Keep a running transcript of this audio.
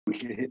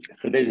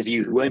for those of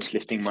you who weren't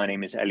listening, my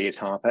name is Elliot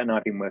Harper, and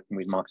I've been working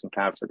with Marketing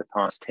Cloud for the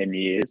past 10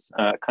 years.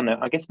 I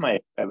guess my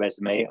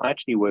resume, I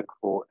actually work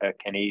for a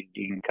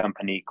Canadian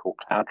company called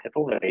Cloud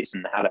Kettle. They're based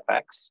in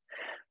Halifax,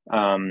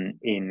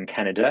 in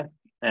Canada.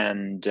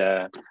 And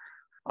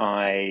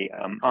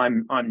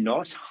I'm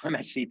not. I'm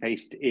actually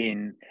based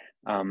in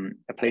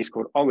a place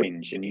called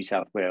Orange in New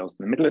South Wales,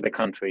 in the middle of the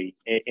country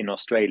in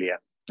Australia.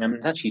 And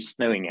it's actually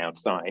snowing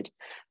outside.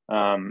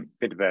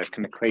 Bit of a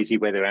kind of crazy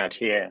weather out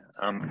here,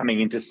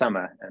 coming into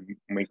summer, and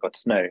we've got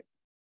snow.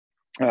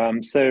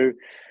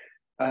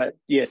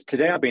 Yes,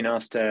 today I've been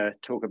asked to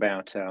talk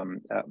about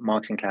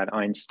Marketing Cloud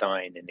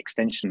Einstein and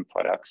extension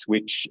products,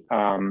 which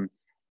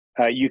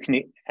you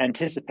can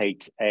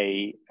anticipate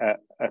a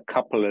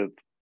couple of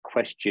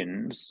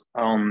questions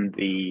on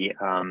the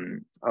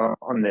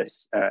on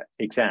this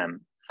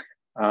exam.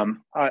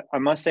 I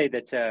must say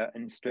that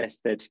and stress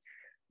that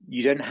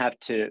you don't have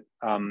to.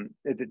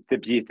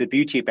 The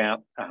beauty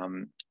about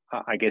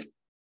I guess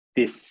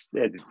this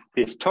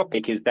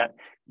topic is that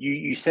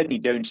you certainly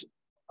don't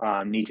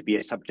need to be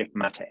a subject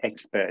matter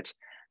expert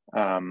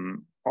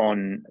on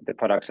the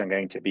products I'm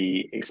going to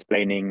be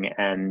explaining,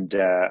 and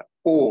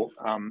or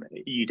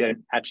you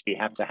don't actually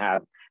have to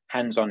have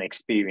hands-on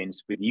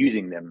experience with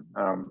using them,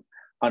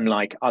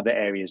 unlike other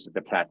areas of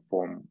the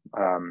platform.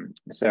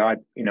 So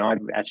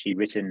I've actually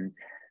written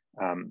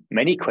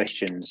many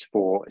questions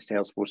for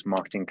Salesforce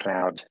Marketing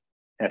Cloud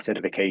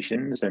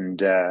certifications,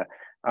 and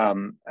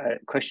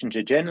questions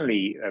are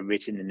generally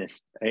written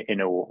in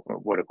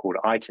what are called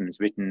items,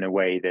 written in a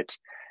way that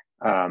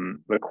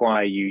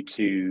require you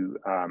to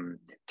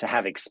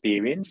have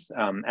experience,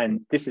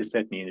 and this is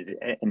certainly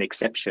an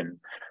exception.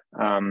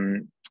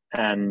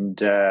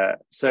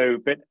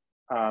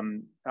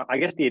 I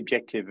guess the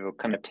objective or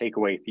kind of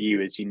takeaway for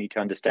you is you need to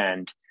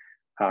understand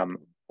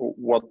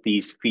what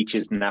these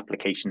features and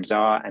applications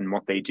are and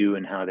what they do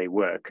and how they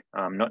work,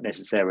 not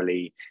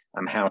necessarily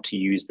how to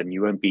use them.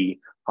 You won't be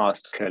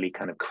asked curly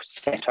kind of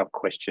setup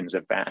questions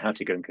about how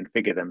to go and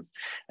configure them.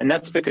 And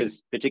that's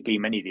because particularly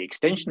many of the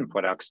extension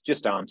products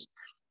just aren't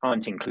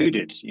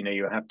included.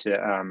 You have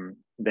to,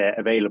 they're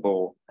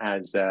available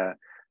as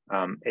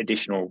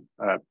additional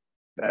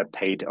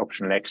paid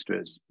optional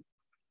extras.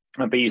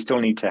 But you still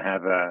need to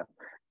have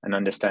an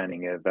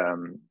understanding of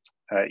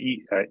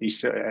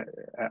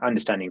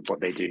understanding of what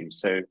they do.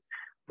 So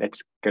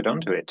let's get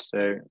on to it.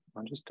 So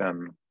I'll just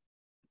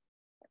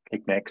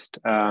click next.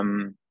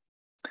 So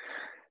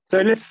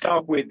let's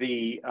start with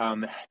the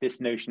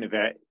this notion of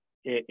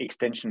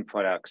extension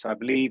products. I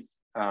believe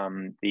I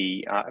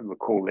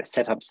recall the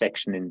setup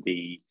section in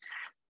the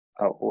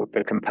or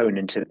the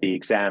component of the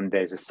exam,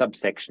 there's a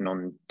subsection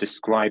on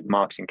describe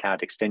Marketing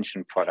Cloud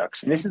extension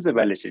products. And this is a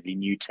relatively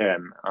new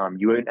term.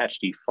 You won't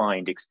actually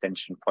find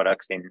extension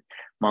products in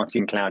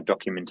Marketing Cloud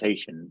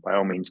documentation. By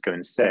all means, go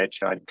and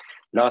search.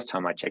 Last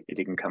time I checked, it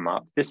didn't come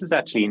up. This is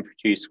actually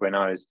introduced when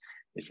I was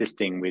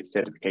assisting with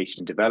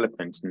certification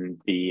development,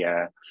 and the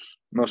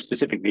more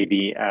specifically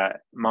the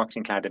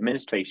Marketing Cloud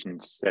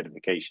administration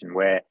certification,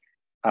 where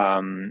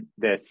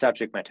the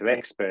subject matter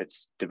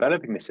experts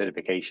developing the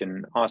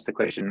certification asked the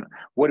question,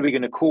 what are we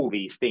going to call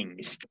these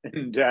things?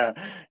 And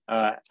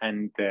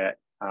the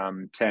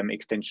term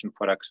extension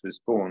products was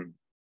born.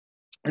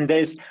 And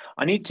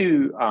I need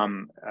to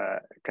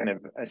kind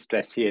of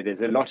stress here,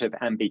 there's a lot of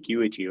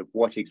ambiguity of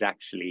what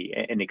exactly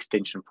an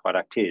extension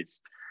product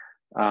is.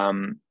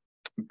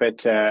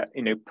 Put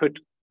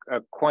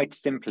quite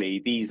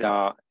simply, these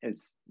are,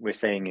 as we're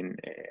saying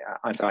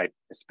as I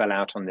spell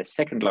out on this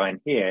second line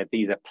here,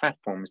 these are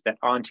platforms that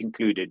aren't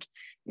included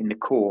in the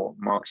core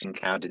Marketing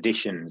Cloud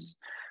editions.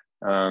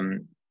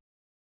 Again,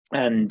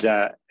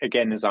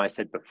 as I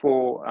said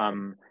before,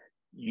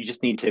 you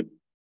just need to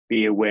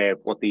be aware of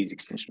what these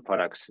extension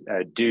products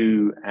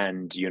do,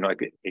 and you're not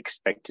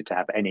expected to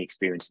have any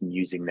experience in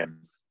using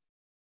them.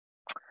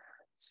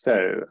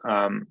 So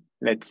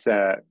let's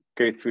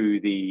go through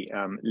the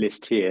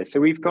list here. So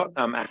we've got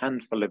a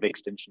handful of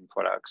extension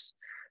products.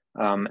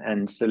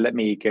 And so let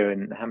me go,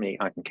 and how many?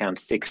 I can count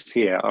 6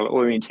 here. I'll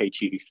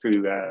orientate you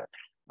through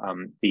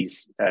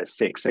these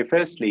 6. So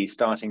firstly,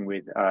 starting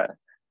with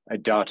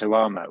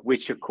Datorama,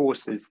 which of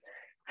course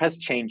has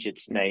changed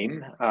its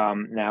name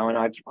now, and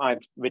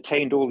I've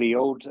retained all the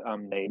old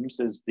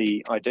names, as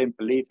I don't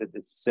believe that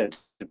the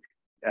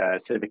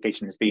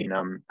certification has been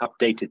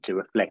updated to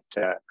reflect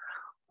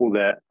all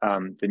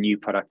the new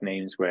product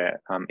names, where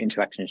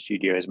Interaction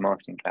Studios,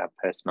 Marketing Cloud,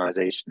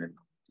 Personalization,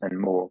 and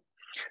more.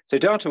 So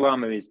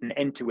Datorama is an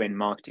end-to-end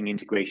marketing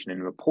integration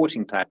and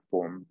reporting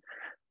platform,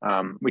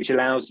 which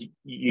allows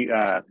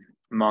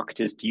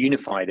marketers to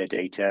unify their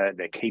data,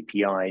 their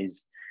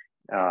KPIs,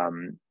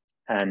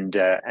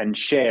 and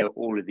share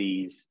all of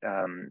these,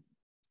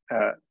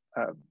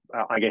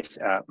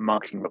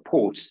 marketing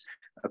reports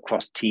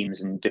across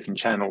teams and different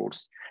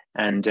channels.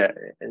 And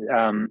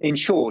in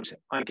short,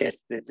 I guess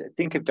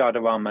think of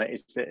Datorama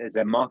as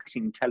a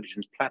marketing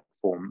intelligence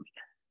platform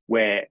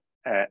where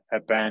a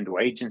brand or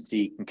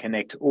agency can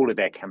connect all of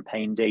their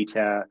campaign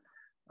data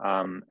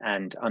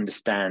and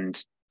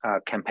understand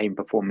campaign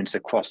performance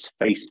across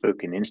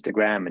Facebook and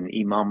Instagram and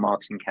email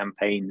marketing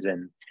campaigns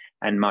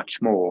and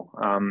much more.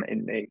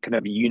 And it kind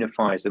of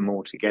unifies them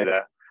all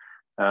together.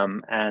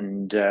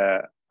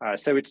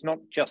 So it's not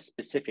just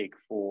specific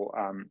for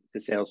the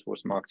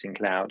Salesforce Marketing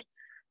Cloud.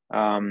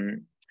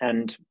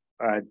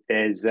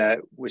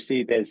 We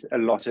see there's a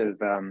lot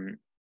of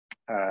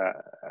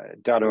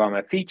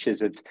Datorama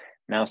features have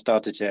now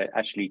started to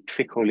actually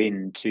trickle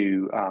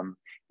into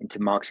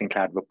Marketing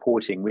Cloud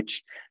reporting,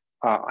 which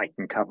I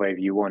can cover if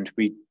you want.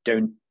 We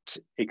don't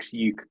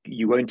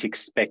you won't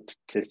expect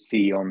to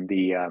see on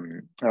the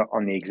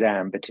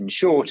exam, but in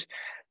short,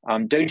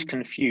 don't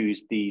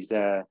confuse these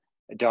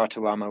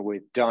Datorama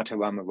with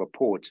Datorama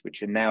reports,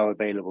 which are now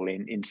available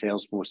in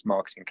Salesforce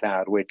Marketing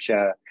Cloud, which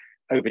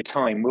over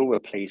time will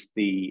replace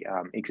the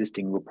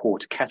existing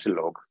report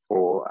catalog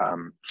for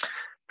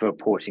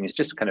reporting. It's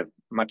just kind of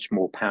much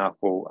more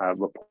powerful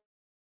report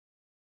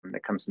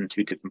that comes in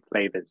two different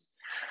flavors.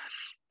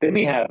 Then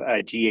we have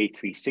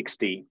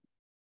GA360.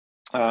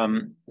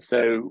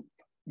 So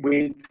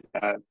with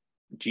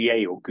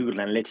GA or Google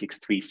Analytics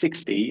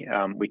 360,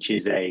 which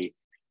is an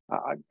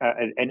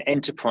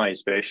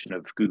enterprise version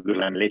of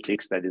Google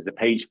Analytics, that is a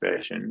page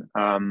version,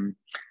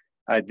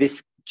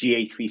 this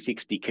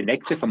GA360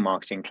 connector for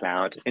Marketing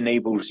Cloud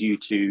enables you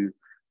to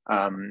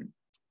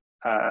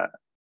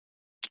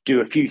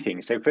do a few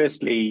things. So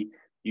firstly,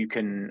 you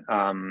can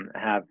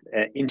have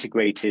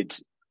integrated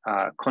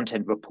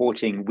content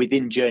reporting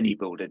within Journey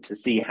Builder to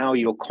see how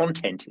your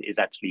content is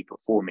actually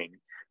performing,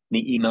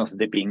 the emails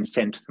that are being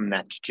sent from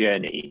that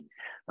journey.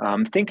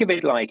 Think of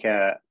it like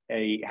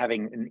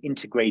having an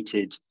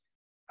integrated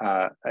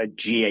a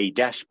GA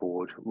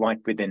dashboard right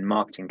within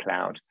Marketing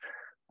Cloud.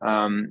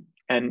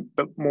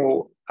 But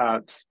more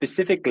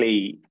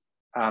specifically,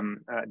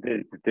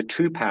 the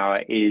true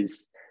power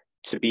is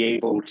to be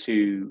able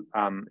to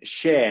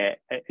share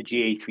a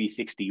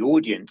GA360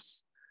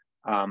 audience,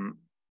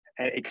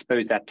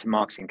 expose that to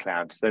Marketing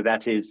Cloud. So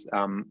that is,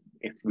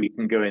 if we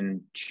can go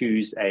and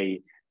choose a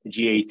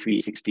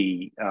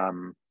GA360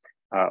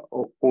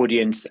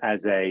 audience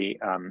as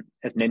an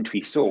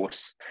entry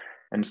source,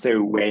 and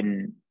so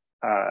when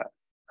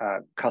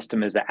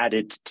customers are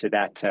added to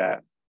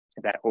that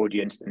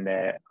audience, and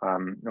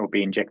they'll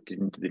be injected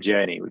into the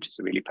journey, which is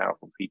a really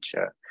powerful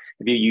feature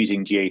if you're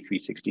using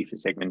GA360 for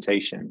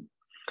segmentation.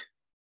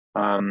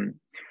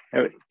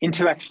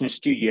 Interaction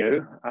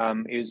Studio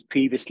is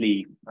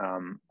previously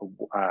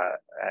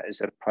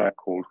as a product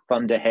called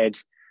Thunderhead,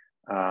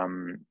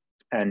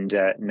 and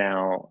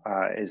now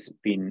has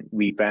been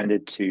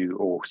rebranded to,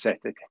 or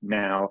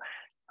now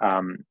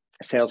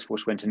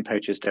Salesforce went and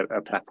purchased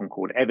a platform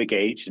called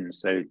Evergage, and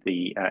so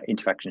the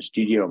Interaction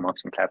Studio or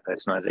Marketing Cloud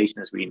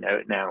Personalization, as we know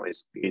it now,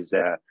 is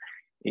an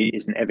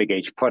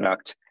Evergage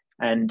product,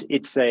 and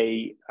it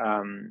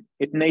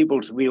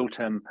enables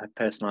real-time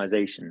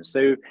personalization.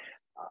 So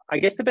I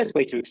guess the best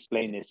way to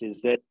explain this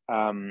is that,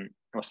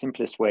 or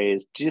simplest way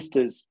is, just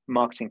as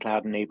Marketing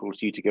Cloud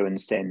enables you to go and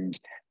send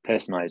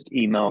personalized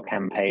email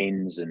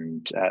campaigns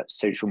and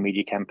social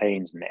media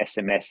campaigns and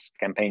SMS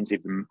campaigns,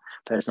 even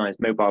personalized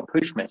mobile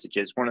push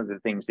messages, one of the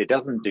things it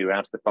doesn't do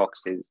out of the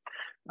box is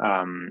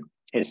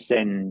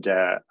send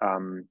a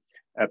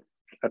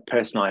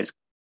personalized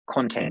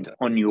content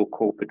on your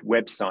corporate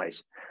website,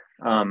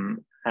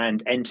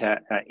 and enter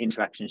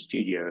Interaction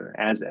Studio,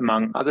 as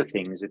among other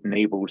things, it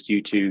enables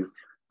you to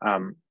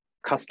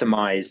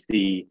customize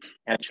the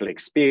actual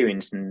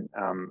experience and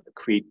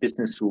create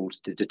business rules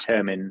to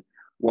determine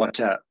what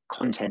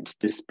content to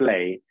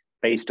display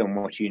based on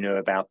what you know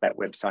about that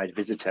website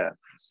visitor.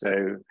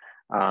 So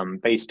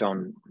based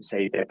on,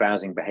 say, their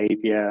browsing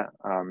behavior,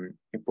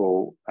 it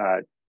will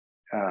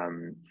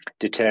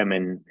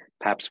determine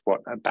perhaps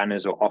what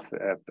banners or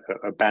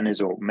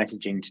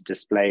messaging to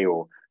display,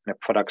 or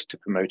products to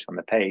promote on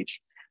the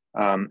page.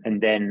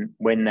 And then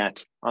when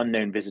that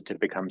unknown visitor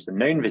becomes a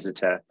known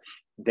visitor,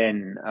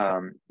 then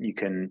you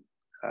can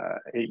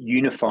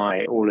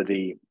unify all of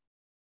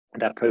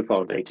that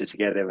profile data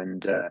together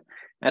and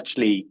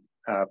actually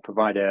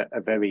provide a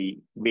very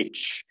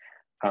rich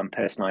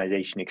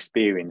personalization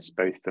experience,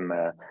 both from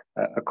a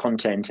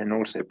content and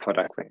also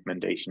product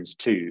recommendations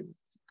too,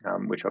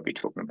 which I'll be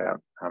talking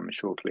about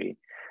shortly.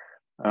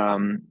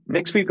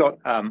 Next, we've got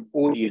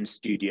Audience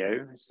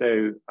Studio.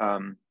 So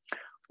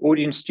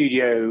Audience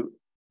Studio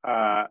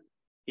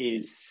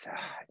is,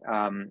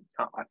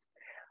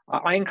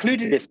 I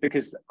included this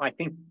because I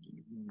think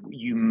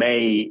you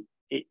may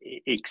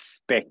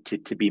expect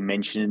it to be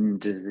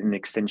mentioned as an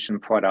extension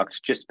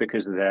product just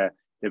because of the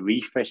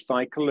refresh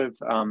cycle of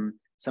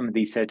some of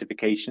these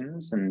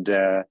certifications, and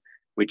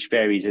which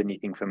varies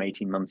anything from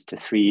 18 months to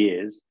 3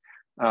 years.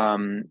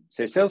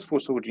 So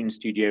Salesforce Audience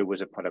Studio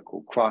was a product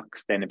called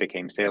Crux, then it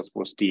became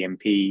Salesforce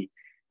DMP,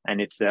 and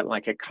it's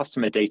like a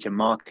customer data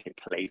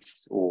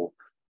marketplace, or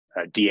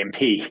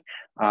DMP,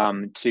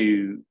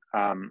 to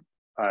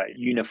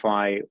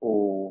unify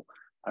all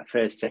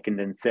first, second,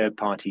 and third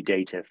party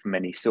data from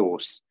any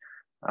source,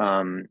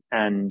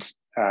 and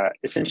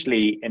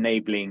essentially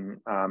enabling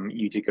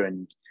you to go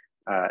and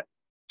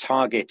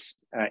target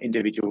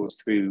individuals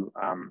through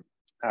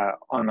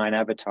online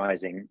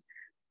advertising,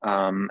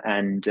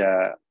 and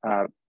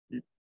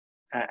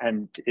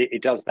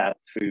it does that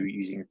through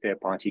using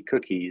third-party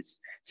cookies.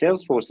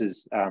 Salesforce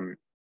has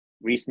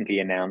recently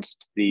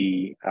announced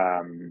the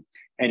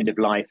end of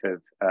life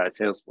of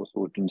Salesforce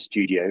Audience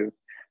Studio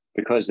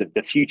because of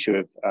the future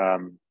of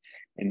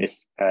in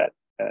this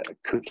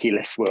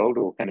cookieless world,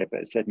 or kind of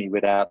certainly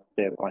without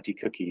third-party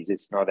cookies.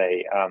 It's not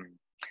a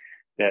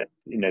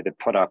the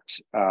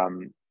product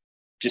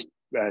just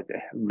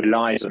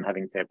relies on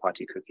having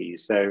third-party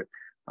cookies. So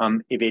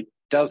if it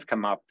does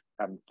come up,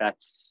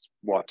 that's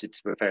what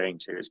it's referring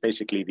to. It's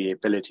basically the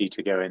ability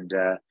to go and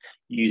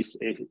use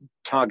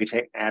target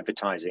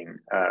advertising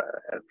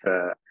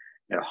for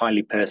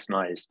highly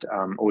personalized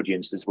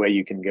audiences, where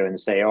you can go and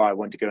say, oh, I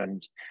want to go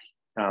and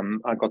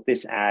I got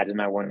this ad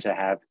and I want to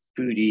have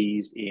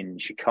foodies in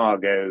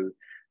Chicago,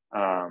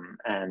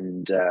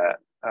 and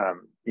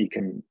you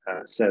can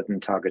serve them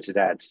targeted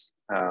ads.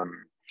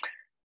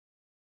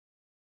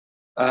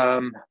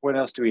 What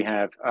else do we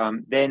have?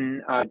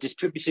 Then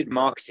distributed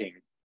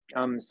marketing.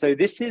 So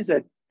this is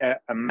a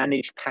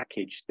managed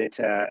package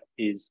that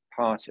is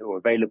part or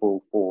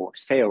available for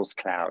Sales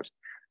Cloud,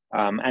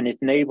 and it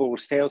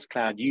enables Sales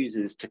Cloud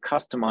users to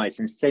customize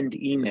and send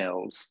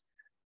emails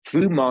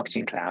through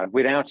Marketing Cloud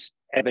without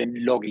ever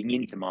logging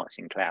into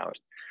Marketing Cloud.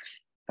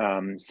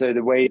 So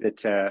the way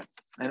that,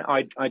 and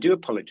I do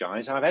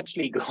apologize, I've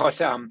actually got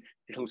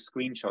little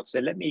screenshots. So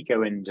let me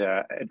go and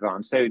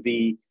advance. So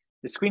the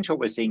screenshot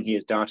we're seeing here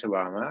is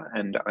Datarama,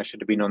 and I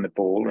should have been on the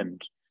ball.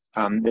 And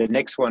the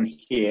next one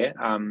here,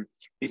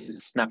 this is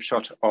a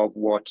snapshot of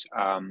what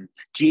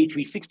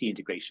GA360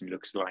 integration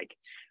looks like.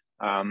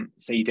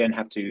 So you don't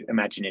have to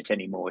imagine it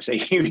anymore. So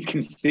here we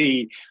can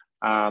see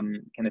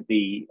kind of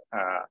the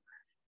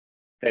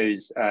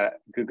those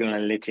Google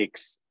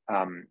Analytics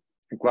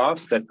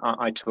graphs that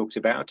I talked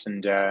about,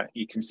 and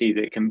you can see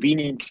that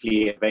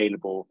conveniently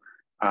available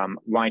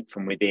right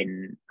from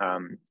within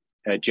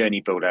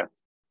Journey Builder.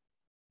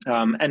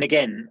 And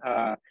again,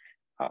 I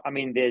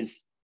mean,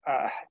 there's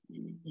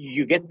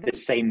you get the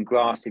same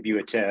graphs if you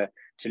were to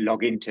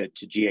log into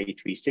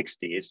GA360.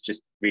 It's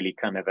just really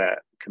kind of a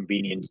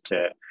convenient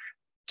to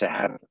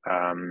have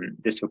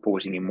this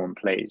reporting in one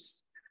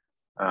place.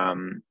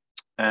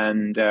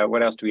 And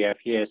what else do we have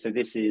here? So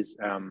this is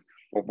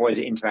what is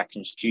it,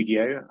 Interaction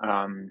Studio,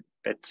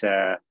 but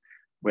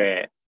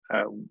where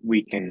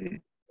we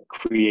can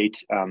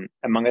create,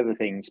 among other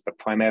things, but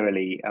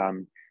primarily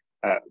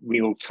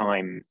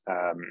real-time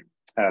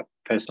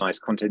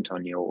personalized content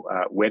on your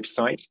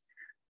website.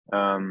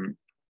 And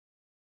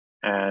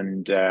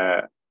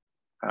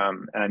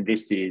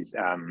this is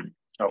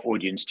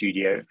Audience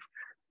Studio,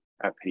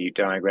 view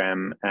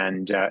diagram.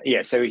 And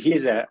yeah, so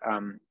here's a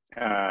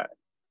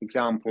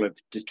example of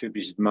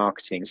distributed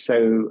marketing.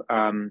 So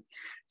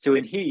so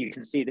in here you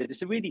can see that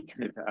it's a really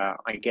kind of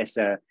I guess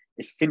a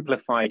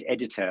simplified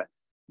editor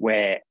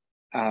where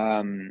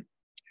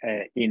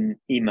in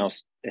email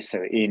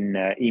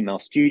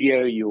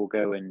Studio you'll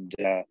go and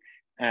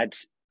add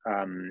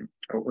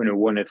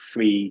one of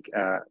 3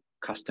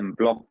 custom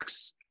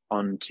blocks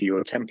onto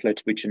your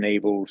template, which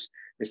enables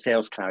the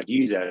Sales Cloud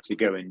user to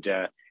go and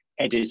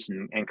edit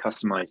and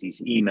customize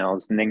these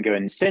emails, and then go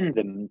and send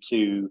them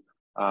to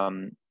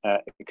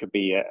it could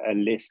be a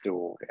list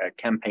or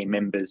campaign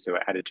members who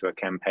are added to a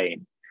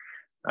campaign.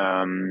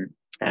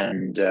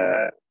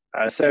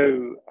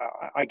 So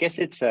I guess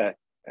it's a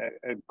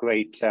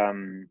great,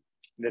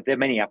 there are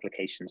many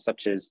applications,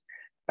 such as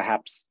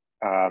perhaps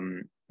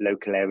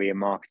local area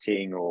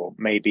marketing, or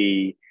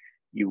maybe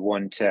you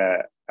want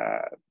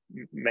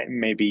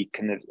maybe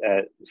kind of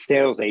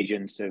sales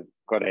agents have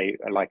got a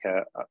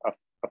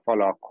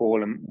follow-up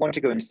call and want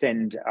to go and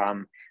send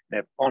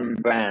their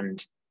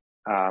on-brand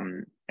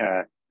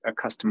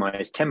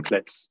customized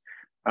templates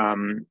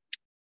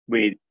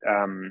with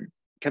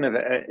kind of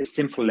a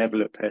simple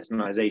level of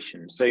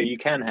personalization. So you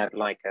can have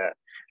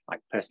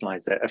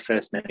personalize a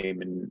first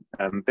name, and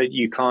but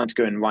you can't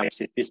go and write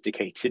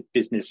sophisticated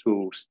business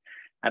rules,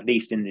 at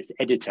least in this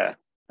editor.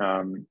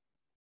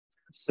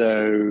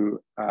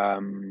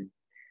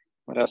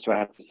 What else do I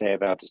have to say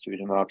about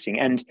distributed marketing?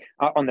 And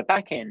on the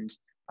back end,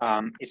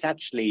 it's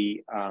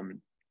actually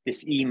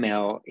this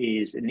email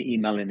is an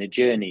email in a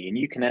journey, and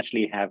you can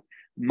actually have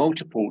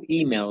multiple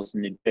emails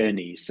in a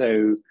journey.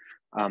 So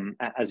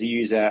as a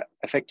user,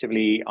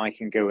 effectively, I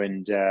can go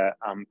and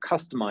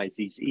customize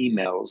these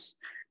emails.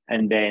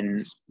 And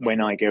then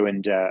when I go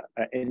and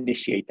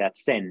initiate that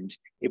send,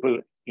 it will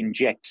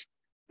inject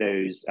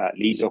those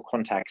leads or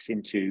contacts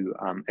into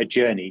a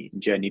journey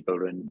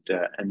builder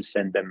and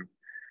send them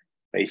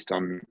based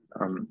on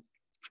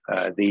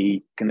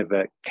the kind of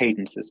a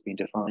cadence that's been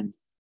defined.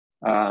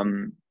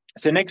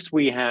 So next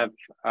we have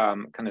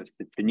kind of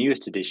the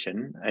newest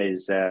edition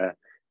is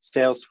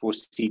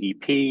Salesforce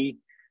CDP,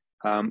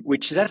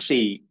 which has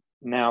actually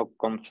now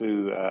gone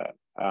through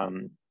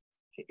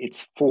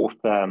its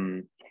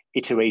 4th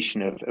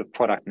iteration of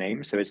product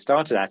name. So it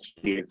started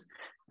actually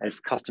as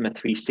Customer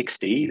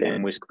 360,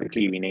 then was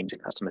quickly renamed to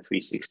Customer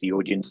 360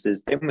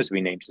 Audiences, then was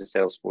renamed to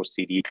Salesforce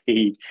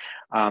CDP,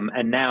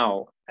 and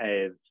now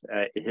it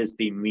has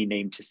been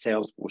renamed to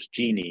Salesforce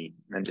Genie.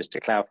 And just to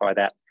clarify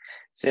that,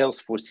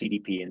 Salesforce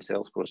CDP and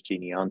Salesforce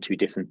Genie aren't two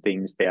different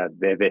things. They're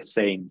the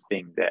same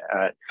thing.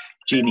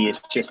 Genie is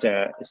just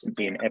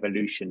simply an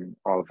evolution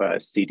of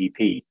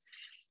CDP,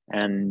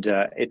 and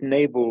it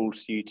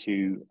enables you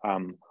to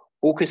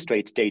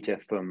orchestrate data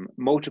from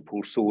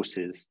multiple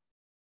sources,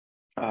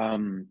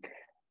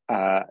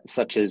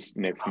 such as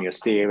from your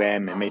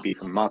CRM and maybe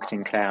from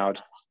Marketing Cloud,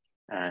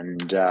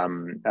 and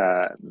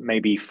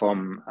maybe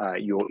from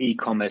your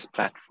e-commerce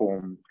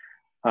platform,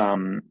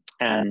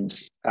 and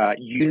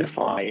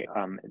unify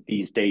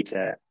these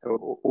data,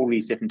 all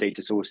these different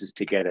data sources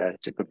together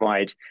to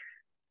provide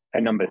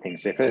a number of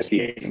things. So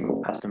firstly, a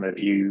single customer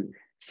view.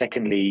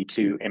 Secondly,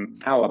 to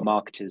empower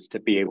marketers to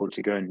be able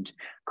to go and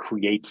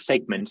create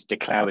segments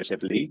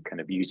declaratively, kind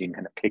of using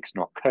kind of clicks,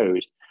 not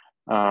code,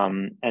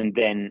 and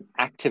then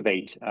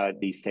activate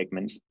these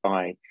segments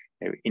by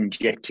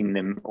injecting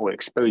them or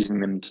exposing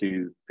them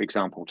to, for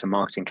example, to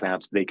Marketing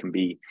Cloud, so they can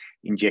be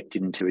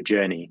injected into a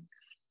journey.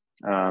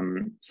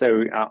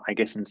 So I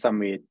guess in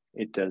summary,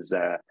 it does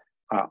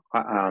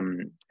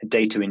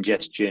data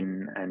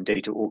ingestion and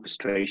data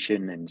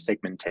orchestration and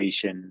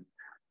segmentation,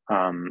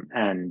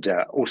 and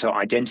also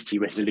identity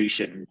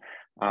resolution,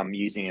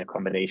 using a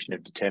combination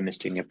of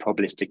deterministic and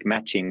probabilistic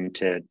matching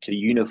to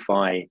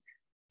unify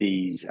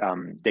these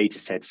data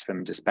sets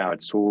from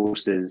disparate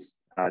sources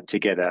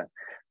together.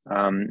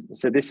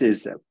 So this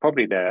is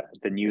probably the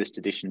newest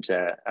addition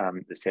to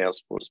the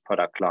Salesforce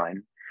product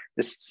line.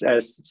 This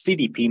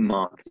CDP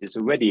market is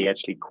already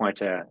actually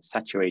quite a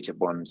saturated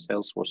one.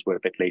 Salesforce were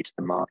a bit late to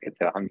the market.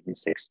 There are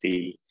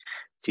 160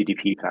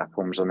 CDP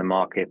platforms on the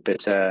market,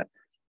 but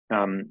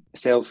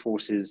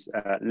Salesforce's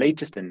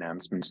latest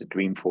announcement at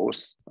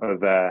Dreamforce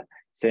of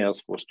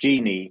Salesforce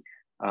Genie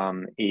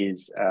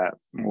is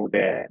more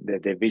their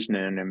vision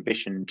and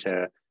ambition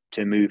to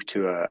move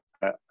to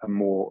a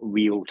more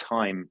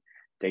real-time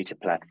data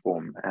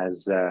platform,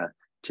 as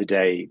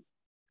today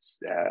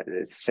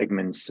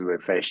segments are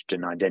refreshed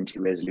and identity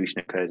resolution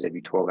occurs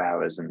every 12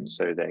 hours, and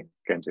so they're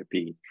going to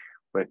be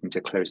working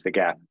to close the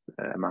gap,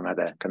 among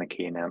other kind of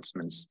key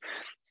announcements.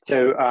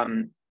 So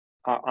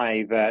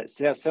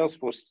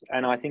Salesforce,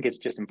 and I think it's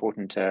just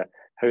important to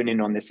hone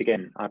in on this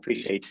again. I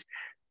appreciate,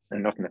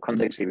 and not in the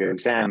context of your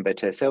exam, but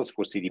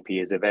Salesforce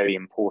CDP is a very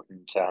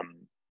important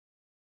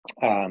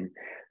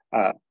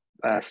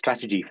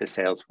strategy for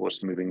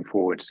Salesforce moving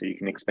forward. So you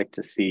can expect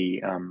to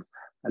see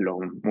a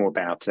lot more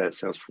about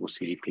Salesforce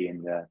CDP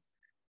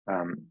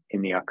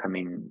in the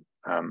upcoming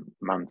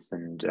months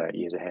and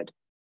years ahead.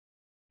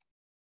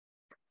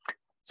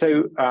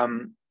 So,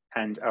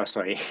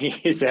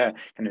 here's a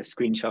kind of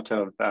screenshot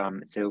of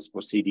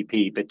Salesforce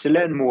CDP. But to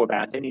learn more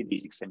about any of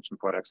these extension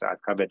products that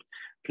I've covered,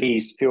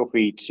 please feel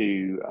free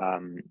to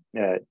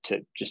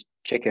just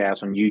check it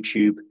out on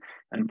YouTube,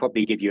 and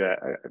probably give you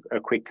a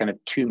quick kind of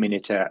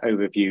 2-minute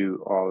overview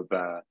of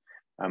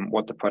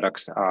what the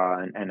products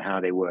are and how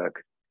they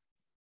work.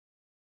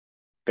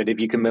 But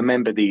if you can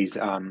remember these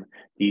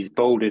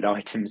bolded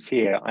items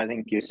here, I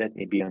think you'll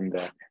certainly be on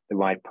the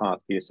right path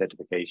for your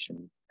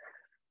certification.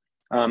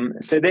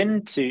 So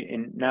then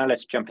now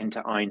let's jump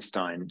into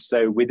Einstein.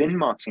 So within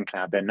Marketing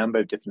Cloud, there are a number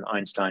of different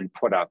Einstein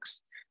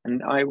products.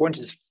 And I want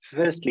to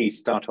firstly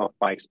start off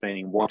by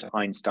explaining what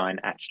Einstein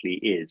actually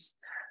is.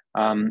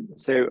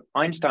 So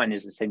Einstein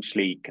is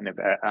essentially kind of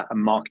a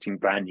marketing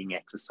branding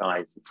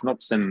exercise. It's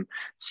not some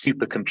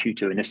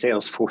supercomputer in a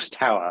Salesforce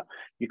tower.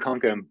 You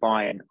can't go and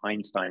buy an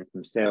Einstein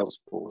from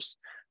Salesforce.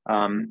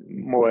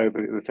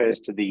 Moreover, it refers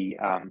to the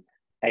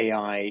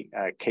AI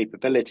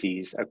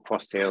capabilities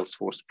across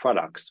Salesforce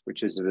products,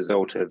 which is a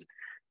result of,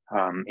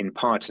 in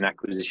part, an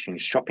acquisition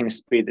shopping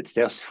spree that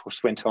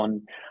Salesforce went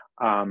on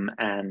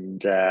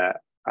and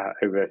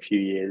over a few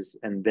years,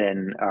 and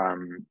then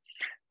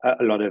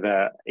a lot of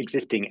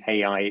existing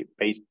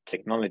AI-based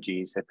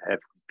technologies have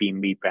been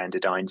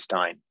rebranded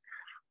Einstein.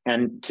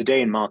 And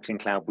today in Marketing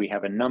Cloud, we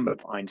have a number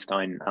of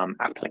Einstein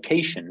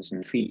applications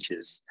and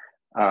features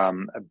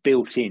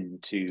built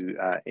into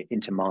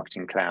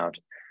Marketing Cloud.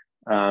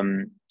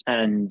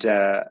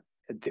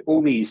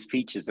 All these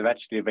features are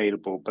actually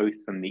available both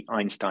from the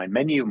Einstein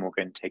menu, and we're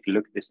going to take a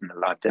look at this in the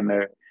live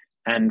demo,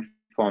 and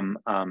from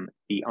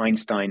the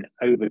Einstein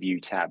Overview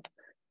tab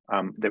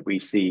that we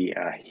see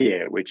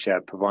here, which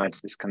provides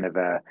this kind of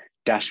a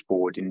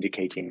dashboard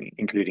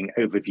including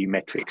overview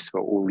metrics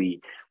for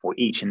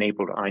each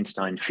enabled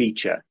Einstein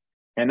feature,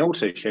 and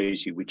also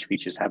shows you which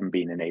features haven't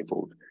been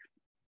enabled.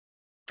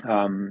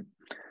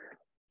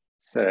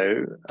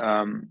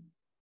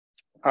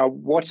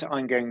 What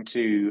I'm going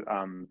to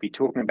be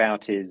talking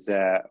about is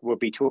we'll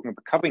be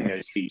covering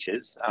those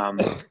features,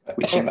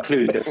 which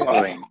include the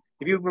following.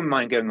 If you wouldn't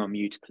mind going on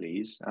mute,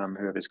 please,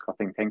 whoever's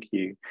coughing, thank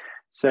you.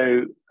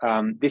 So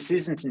this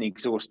isn't an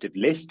exhaustive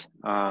list,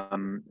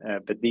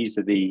 but these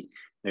are the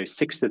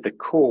 6 of the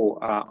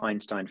core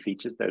Einstein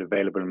features that are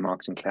available in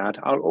Marketing Cloud.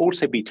 I'll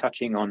also be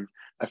touching on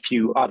a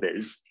few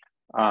others,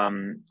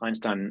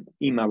 Einstein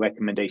email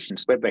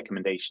recommendations, web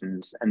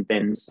recommendations, and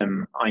then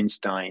some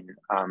Einstein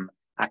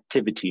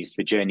activities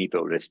for Journey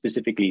Builder,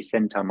 specifically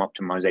send time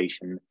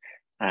optimization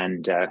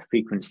and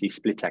frequency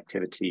split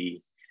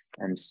activity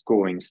and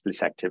scoring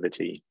split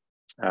activity.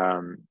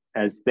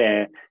 As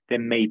there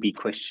may be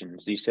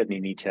questions, you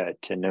certainly need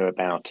to know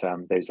about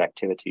those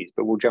activities,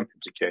 but we'll jump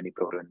into Journey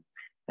Builder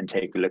and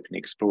take a look and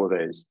explore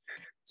those.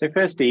 So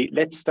firstly,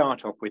 let's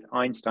start off with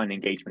Einstein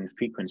engagement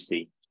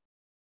frequency.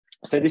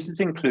 So this is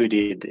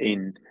included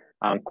in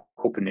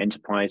corporate and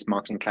enterprise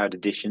marketing cloud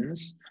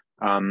editions,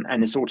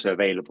 and it's also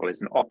available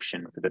as an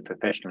option for the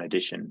professional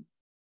edition.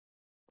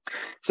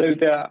 So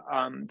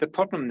the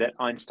problem that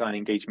Einstein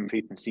engagement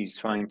frequency is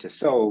trying to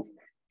solve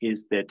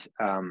is that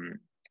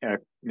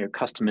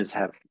customers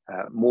have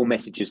more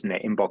messages in their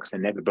inbox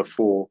than ever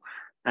before,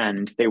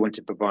 and they want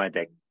to provide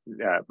their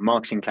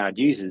marketing cloud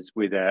users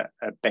with a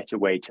better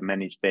way to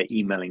manage their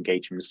email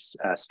engagement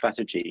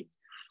strategy.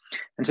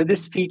 And so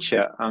this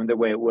feature, the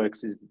way it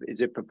works is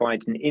it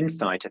provides an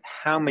insight of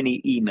how many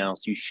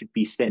emails you should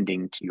be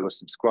sending to your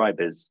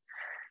subscribers.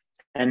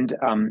 And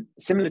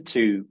similar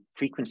to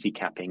frequency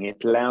capping,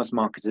 it allows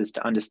marketers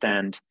to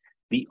understand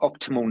the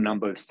optimal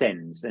number of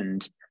sends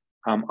and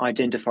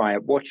identify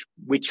at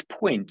which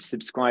point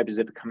subscribers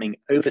are becoming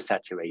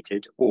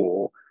oversaturated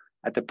or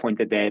at the point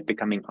that they're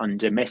becoming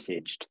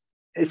under-messaged.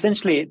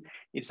 Essentially,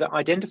 it's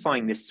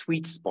identifying the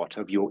sweet spot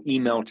of your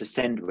email to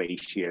send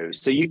ratio.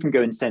 So you can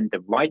go and send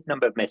the right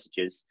number of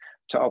messages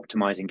to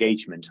optimize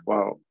engagement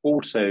while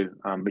also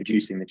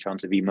reducing the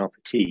chance of email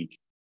fatigue.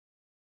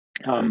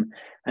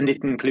 And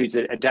it includes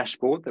a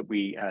dashboard that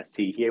we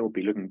see here. We'll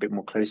be looking a bit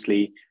more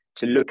closely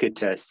to look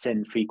at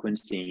send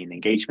frequency and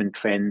engagement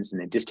trends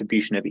and the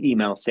distribution of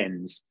email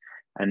sends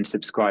and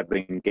subscriber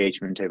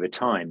engagement over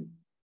time.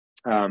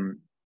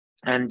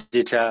 And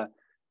it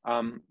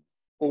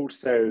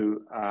also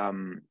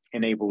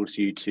enables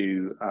you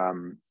to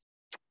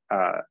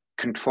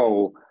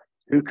control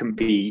who can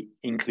be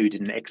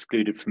included and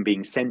excluded from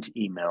being sent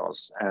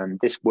emails. And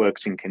this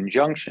works in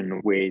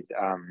conjunction with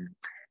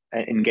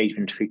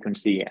engagement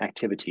frequency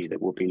activity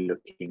that we'll be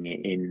looking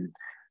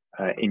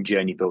in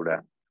Journey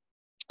Builder.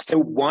 So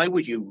why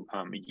would you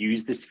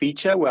use this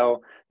feature?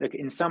 Well, look,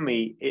 in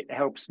summary, it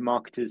helps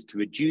marketers to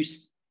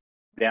reduce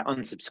their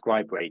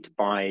unsubscribe rate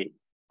by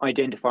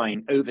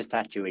identifying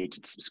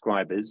oversaturated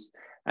subscribers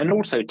and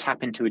also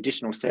tap into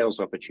additional sales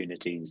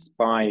opportunities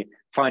by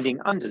finding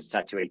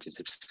undersaturated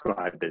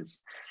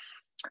subscribers.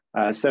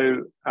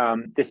 So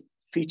this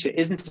feature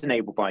isn't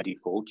enabled by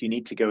default. You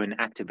need to go and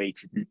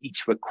activate it in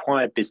each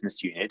required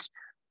business unit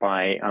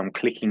by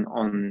opening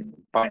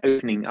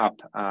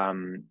up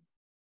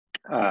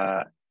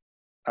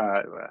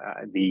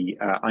the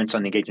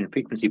Einstein engagement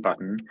frequency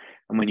button.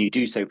 And when you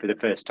do so for the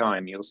first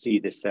time, you'll see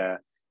this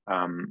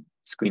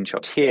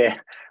screenshot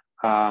here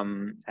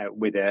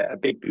with a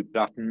big blue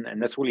button.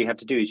 And that's all you have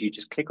to do is you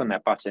just click on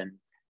that button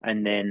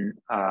and then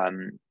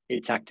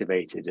it's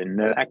activated. And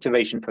the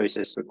activation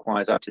process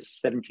requires up to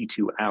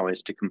 72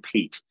 hours to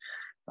complete.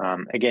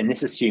 Again,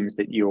 this assumes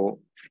that you're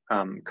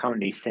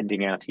currently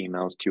sending out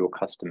emails to your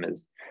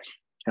customers.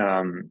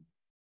 And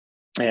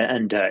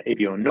if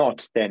you're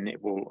not, then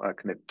it will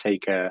kind of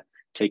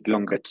take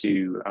longer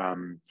to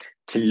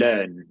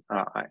learn,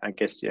 I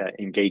guess,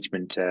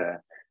 engagement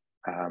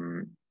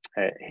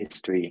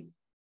history.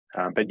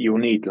 But you'll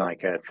need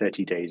like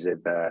 30 days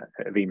of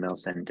email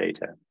send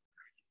data.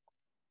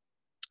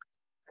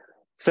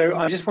 So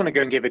I just want to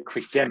go and give a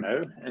quick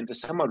demo, and for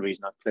some odd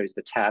reason I've closed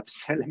the tab.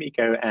 So let me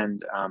go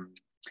and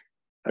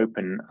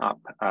open up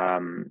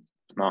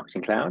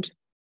Marketing Cloud.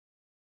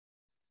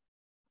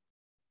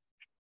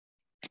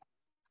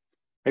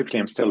 Hopefully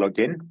I'm still logged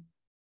in.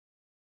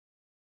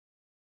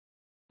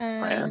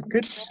 I am.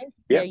 Good.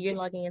 Yeah, you're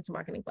logging into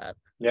Marketing Cloud.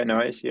 Yeah,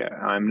 no,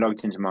 I'm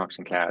logged into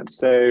Marketing Cloud.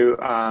 So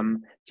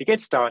to get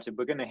started,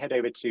 we're going to head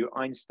over to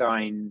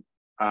Einstein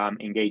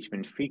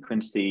engagement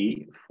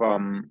frequency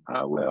from,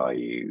 where are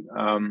you?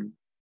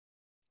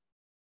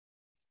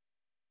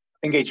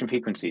 Engagement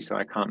frequency, so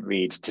I can't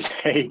read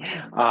today,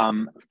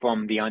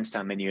 from the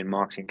Einstein menu in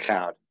Marketing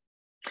Cloud.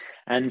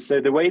 And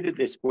so the way that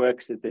this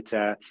works is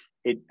that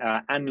it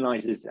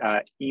analyzes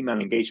email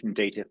engagement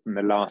data from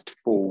the last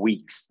 4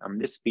 weeks.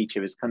 This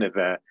feature has kind of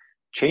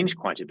changed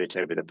quite a bit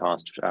over the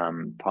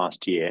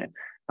past year.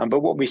 But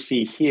what we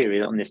see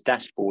here on this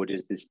dashboard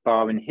is this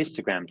bar and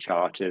histogram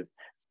chart of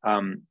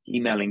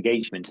email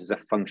engagement as a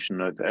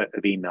function of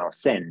email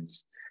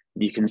sends.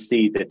 And you can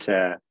see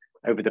that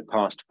over the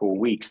past 4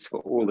 weeks,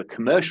 for all the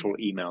commercial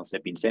emails that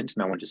have been sent,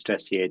 and I want to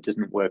stress here, it's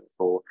not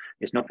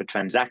for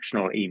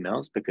transactional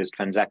emails, because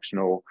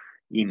transactional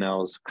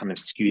emails kind of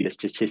skew the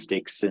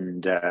statistics,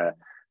 and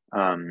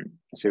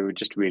so we're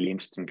just really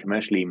interested in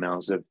commercial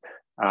emails of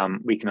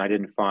we can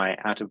identify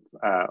out of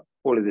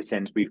all of the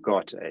sends we've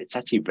got, it's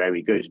actually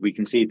very good. We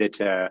can see that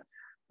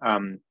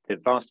the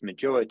vast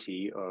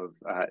majority of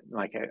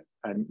like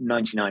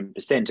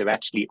 99% are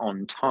actually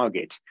on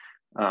target.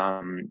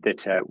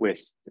 That's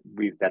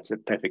a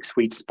perfect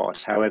sweet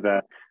spot.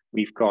 However,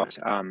 we've got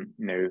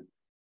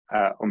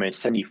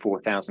almost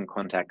 74,000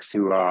 contacts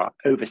who are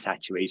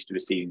oversaturated,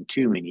 receiving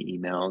too many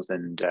emails,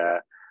 and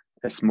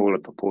a smaller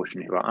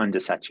proportion who are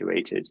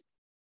undersaturated.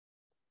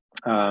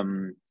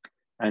 And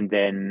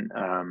then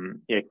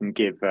it can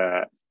give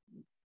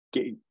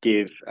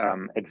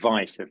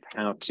advice of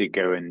how to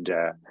go and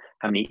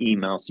how many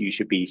emails you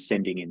should be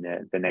sending in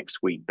the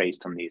next week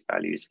based on these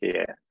values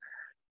here.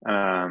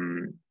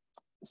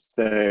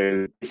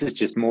 So this is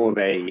just more of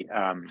a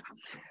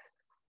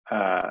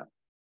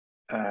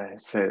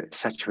so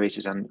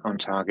saturated on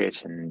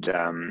target, and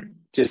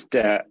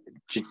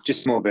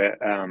just more of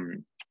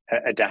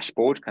a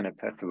dashboard kind of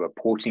for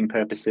reporting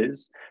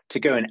purposes. To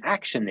go and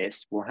action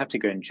this, we'll have to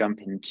go and jump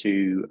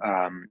into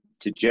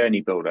to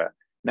Journey Builder.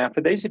 Now,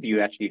 for those of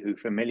you actually who are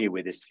familiar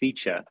with this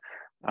feature,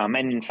 and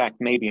in fact,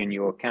 maybe in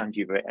your account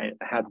you've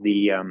had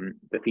the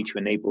feature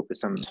enabled for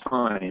some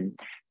time,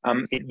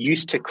 it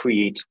used to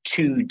create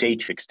 2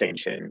 data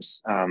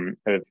extensions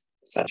of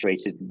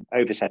saturated,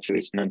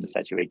 oversaturated, and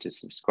undersaturated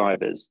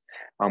subscribers,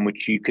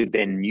 which you could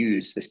then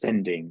use for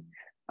sending,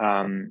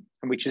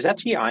 which was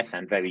actually, I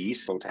found, very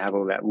useful to have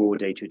all that raw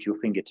data at your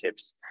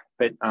fingertips.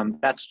 But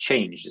that's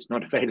changed; it's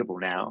not available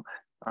now,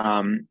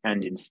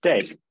 and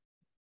instead,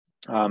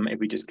 if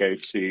we just go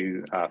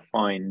to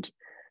find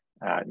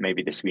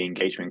maybe this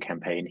re-engagement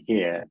campaign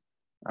here,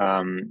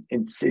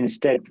 it's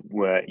instead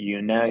where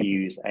you now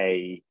use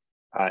a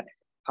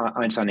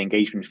Einstein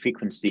engagement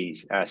frequency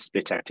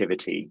split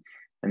activity.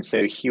 And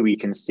so here we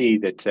can see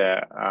that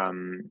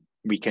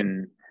we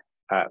can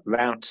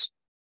route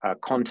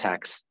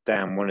contacts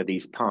down one of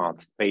these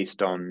paths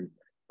based on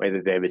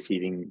whether they're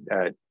receiving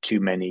too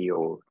many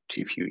or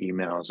too few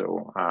emails,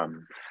 or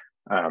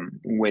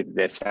whether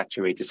they're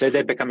saturated. So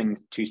they're becoming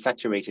too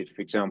saturated,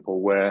 for example,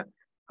 where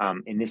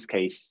in this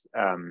case,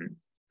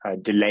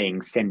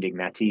 delaying sending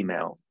that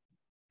email.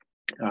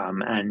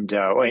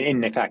 Or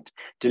in fact,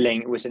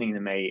 we're sending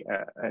them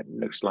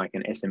looks like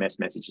an SMS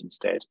message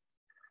instead.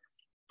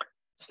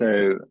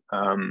 So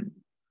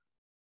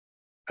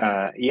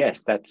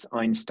yes, that's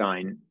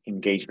Einstein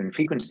engagement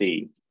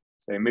frequency.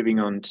 So moving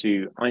on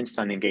to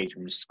Einstein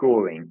engagement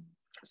scoring.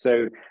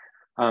 So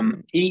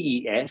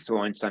EES, or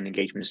Einstein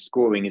engagement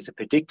scoring, is a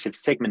predictive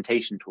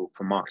segmentation tool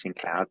for Marketing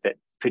Cloud that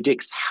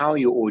predicts how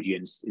your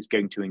audience is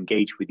going to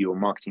engage with your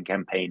marketing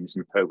campaigns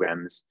and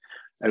programs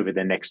over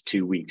the next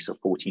 2 weeks or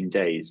 14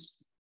 days.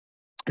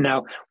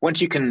 Now,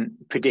 once you can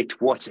predict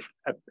what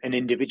an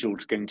individual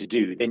is going to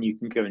do, then you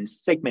can go and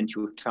segment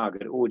your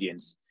target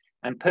audience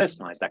and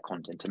personalize that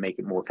content to make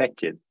it more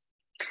effective.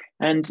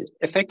 And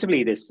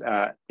effectively, this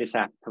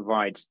app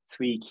provides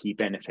 3 key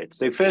benefits.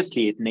 So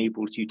firstly, it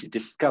enables you to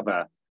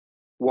discover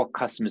what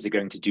customers are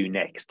going to do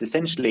next.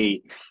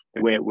 Essentially,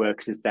 the way it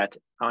works is that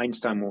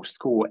Einstein will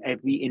score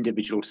every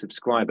individual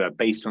subscriber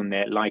based on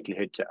their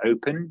likelihood to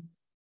open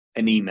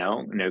an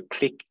email,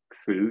 click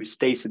through,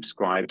 stay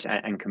subscribed,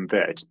 and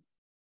convert.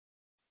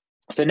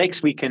 So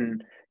next, we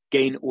can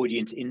gain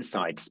audience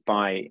insights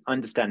by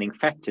understanding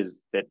factors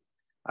that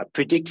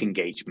predict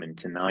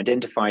engagement and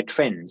identify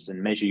trends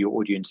and measure your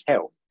audience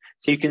health.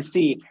 So you can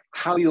see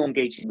how you're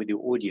engaging with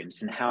your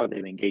audience and how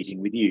they're engaging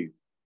with you.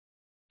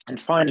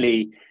 And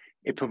finally,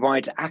 it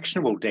provides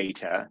actionable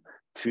data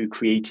through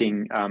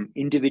creating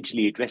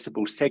individually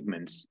addressable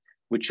segments,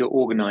 which are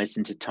organized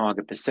into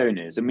target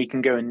personas. And we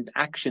can go and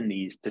action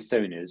these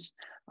personas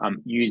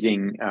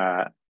using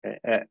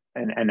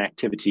an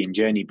activity in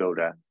Journey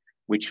Builder,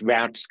 which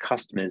routes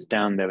customers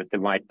down the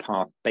right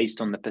path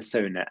based on the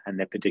persona and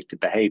their predicted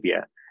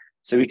behavior.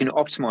 So we can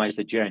optimize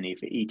the journey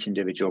for each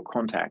individual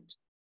contact.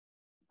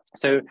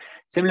 So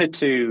similar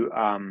to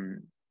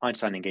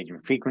Einstein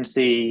engagement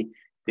frequency,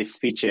 this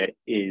feature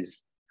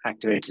is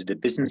activated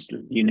at business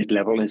unit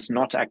level. It's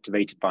not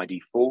activated by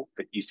default,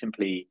 but you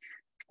simply,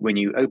 when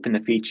you open the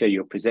feature,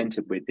 you're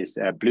presented with this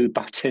blue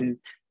button.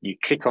 You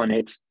click on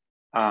it,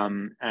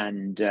 and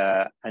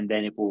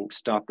then it will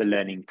start the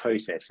learning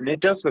process. And it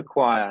does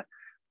require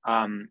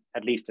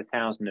at least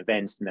 1,000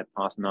 events in the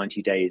past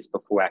 90 days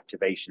before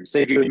activation. So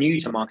if you're new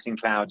to Marketing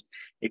Cloud,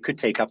 it could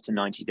take up to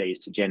 90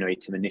 days to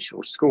generate some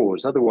initial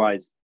scores.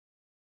 Otherwise,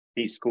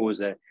 these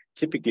scores are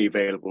typically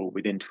available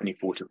within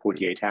 24 to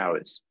 48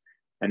 hours.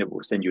 And it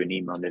will send you an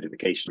email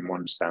notification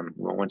once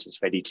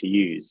it's ready to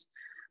use.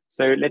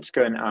 So let's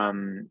go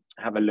and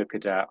have a look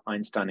at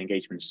Einstein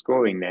engagement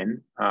scoring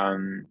then.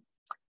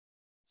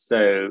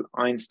 So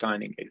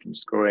Einstein engagement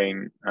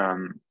scoring,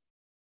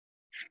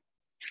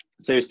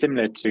 so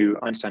similar to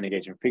Einstein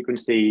engagement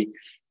frequency,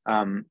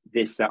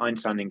 this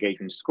Einstein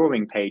engagement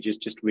scoring page is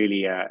just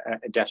really a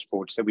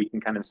dashboard, so we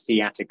can kind of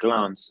see at a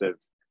glance of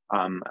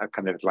a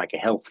kind of like a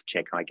health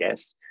check, I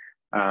guess.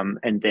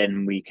 And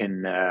then we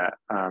can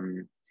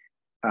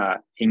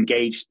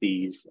engage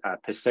these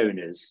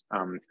personas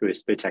through a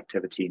split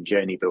activity in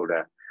Journey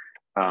Builder.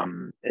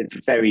 It's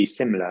very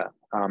similar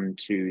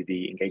to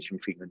the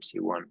engagement frequency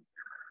one.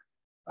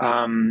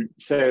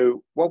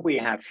 So what we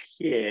have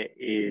here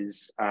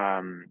is,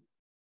 one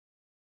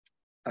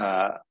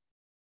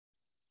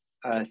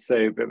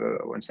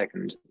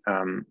second.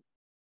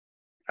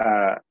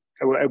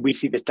 We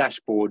see this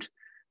dashboard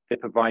that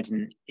provides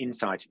an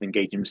insight of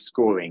engagement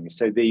scoring.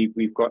 So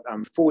we've got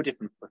 4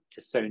 different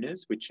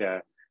personas, which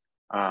are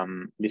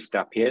listed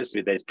up here.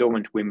 So there's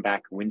dormant,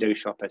 win-back, window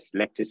shopper,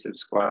 selected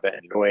subscriber,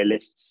 and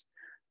loyalists.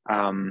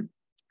 And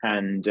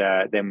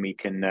then we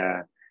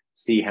can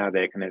see how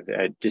they're kind of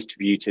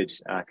distributed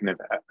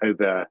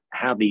over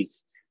how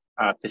these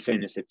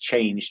personas have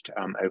changed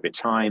over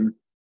time.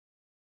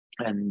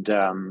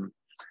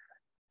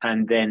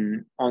 And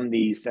then on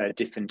these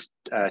different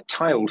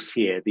tiles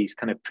here, these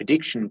kind of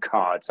prediction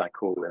cards, I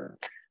call them,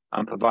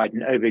 provide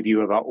an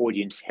overview of our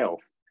audience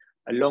health,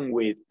 along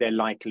with their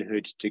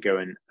likelihood to go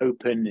and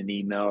open an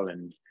email.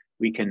 And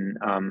we can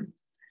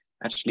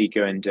actually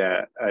go and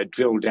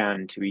drill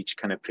down to each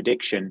kind of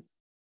prediction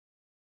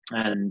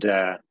and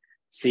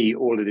see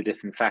all of the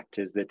different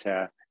factors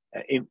that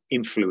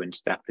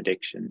influence that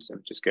prediction. So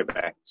just go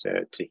back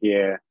to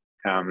here,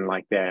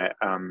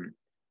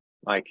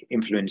 like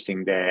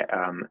influencing their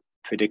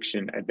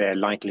prediction, their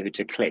likelihood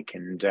to click,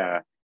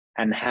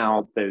 and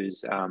how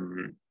those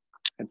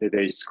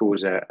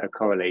scores are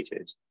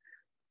correlated.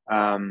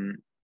 And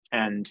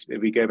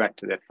if we go back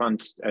to the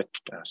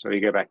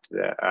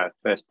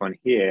first one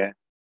here,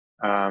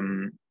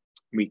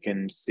 we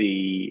can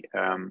see,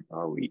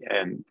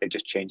 and they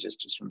just changed this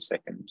just 1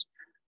 second.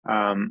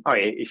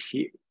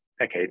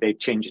 Okay, they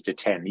changed it to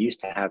 10. They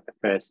used to have the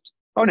first.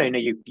 Oh no,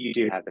 you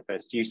do have the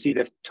first. You see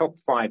the top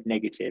 5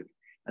 negative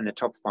and the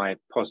top 5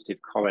 positive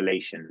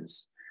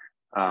correlations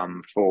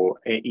for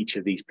each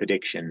of these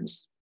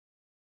predictions.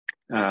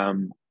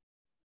 And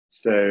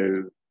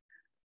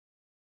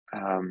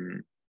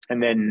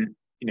then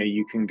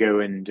you can go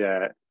and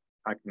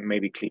I can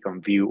maybe click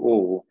on View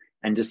All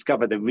and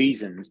discover the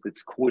reasons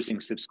that's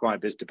causing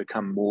subscribers to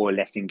become more or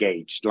less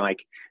engaged.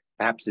 Like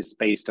perhaps it's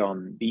based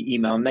on the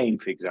email name,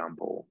 for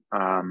example,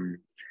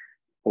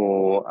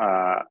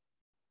 or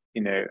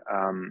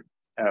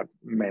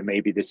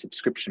maybe the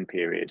subscription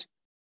period.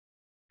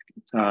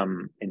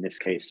 In this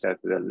case, the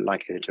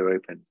likelihood to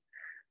open.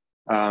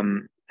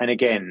 And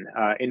again,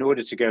 in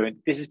order to go,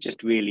 this is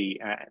just really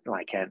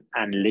like an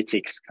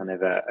analytics kind of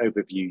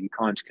overview. You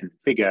can't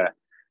configure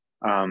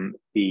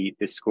the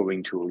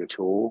scoring tool at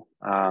all,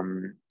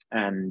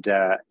 and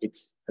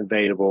it's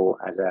available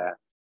as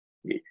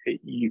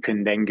you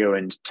can then go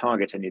and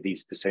target any of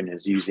these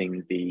personas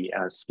using the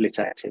split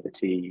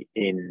activity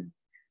in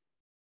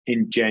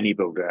Journey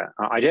Builder.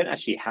 I don't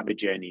actually have a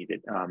journey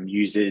that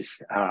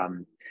uses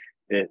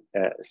the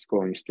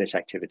scoring split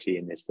activity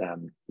in this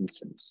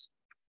instance.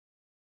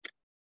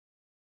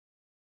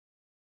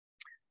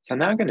 So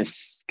now I'm going to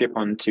skip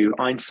on to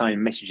Einstein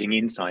Messaging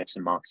Insights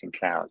in Marketing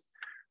Cloud.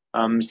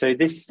 So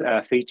this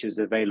feature is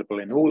available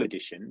in all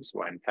editions,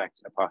 well, in fact,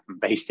 apart from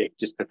basic,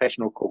 just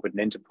professional, corporate, and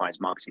enterprise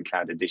marketing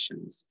cloud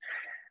editions.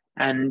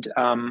 And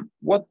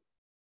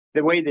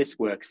the way this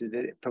works is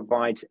that it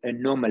provides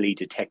anomaly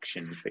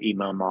detection for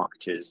email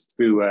marketers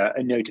through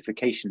a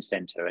notification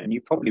center. And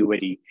you've probably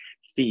already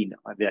seen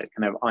the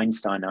kind of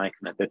Einstein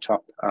icon at the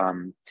top, a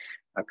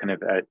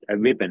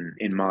ribbon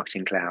in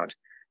Marketing Cloud,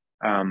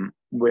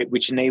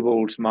 which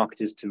enables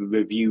marketers to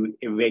review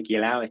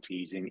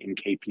irregularities in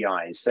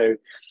KPIs. So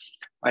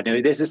I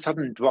know there's a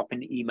sudden drop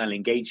in email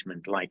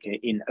engagement, like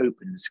in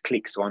opens,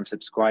 clicks, or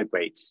unsubscribe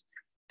rates.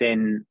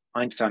 Then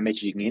Einstein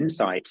Messaging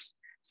Insights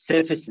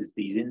surfaces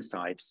these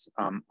insights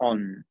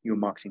on your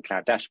Marketing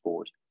Cloud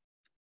dashboard,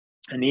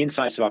 and the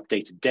insights are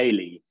updated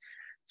daily.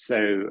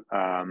 So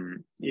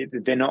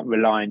they're not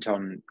reliant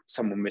on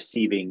someone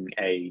receiving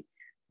a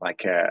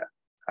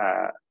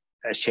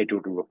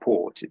scheduled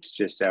report. It's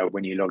just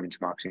when you log into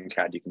Marketing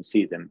Cloud, you can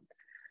see them.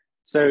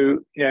 So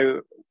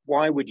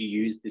why would you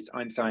use this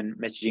Einstein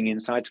Messaging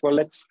Insights? Well,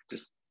 let's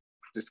just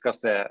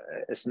discuss a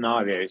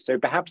scenario. So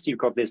perhaps you've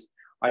got this,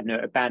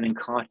 abandoned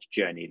cart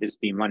journey that's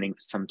been running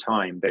for some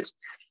time, but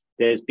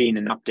there's been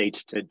an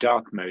update to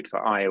dark mode for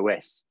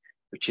iOS,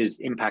 which has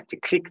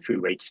impacted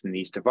click-through rates from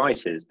these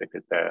devices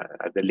because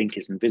the link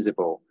isn't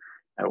visible,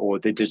 or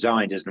the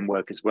design doesn't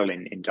work as well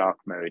in dark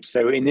mode.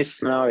 So in this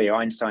scenario,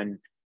 Einstein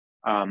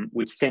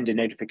would send a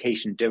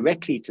notification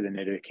directly to the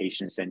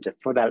notification center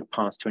for that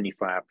past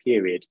 24-hour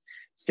period,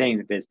 saying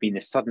that there's been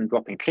a sudden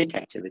drop in click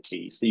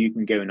activity. So you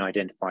can go and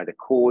identify the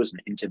cause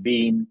and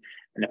intervene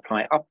and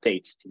apply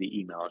updates to the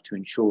email to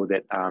ensure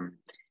that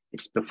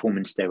its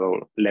performance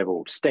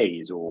level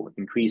stays or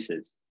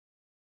increases.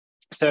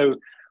 So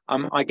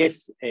I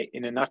guess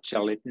in a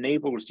nutshell, it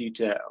enables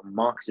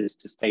marketers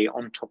to stay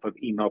on top of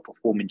email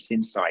performance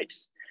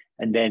insights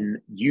and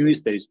then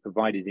use those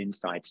provided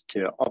insights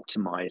to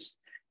optimize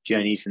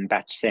journeys and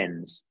batch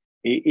sends.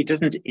 It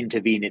doesn't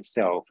intervene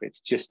itself.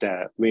 It's just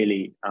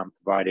really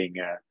providing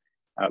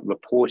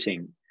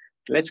reporting.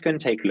 Let's go and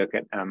take a look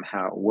at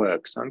how it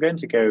works. So I'm going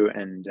to go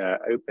and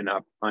open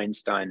up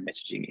Einstein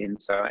Messaging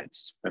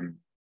Insights from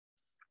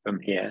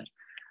here.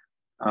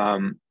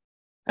 Oh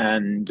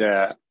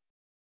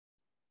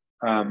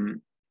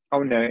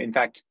no, in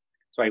fact,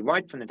 sorry,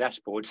 right from the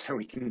dashboard, so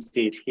we can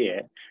see it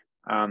here.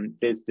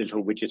 There's the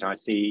little widget I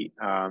see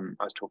I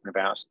was talking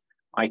about.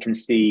 I can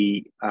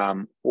see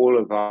all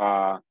of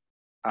our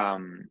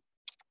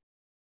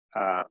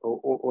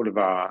all of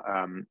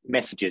our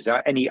messages,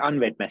 any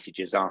unread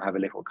messages, I'll have a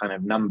little kind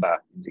of number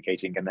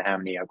indicating how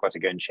many I've got to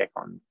go and check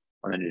on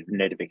the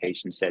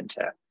notification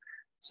center.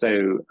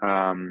 So,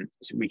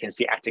 so we can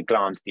see at a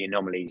glance the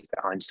anomalies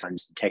that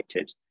Einstein's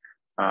detected.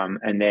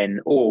 And then,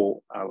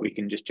 or we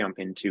can just jump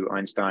into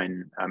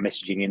Einstein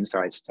Messaging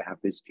Insights to have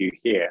this view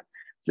here.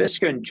 Let's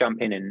go and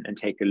jump in and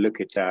take a look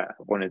at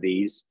one of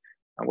these.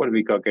 What have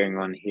we got going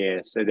on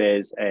here? So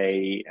there's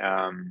a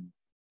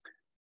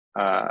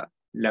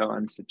low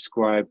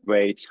unsubscribe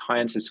rate,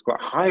 higher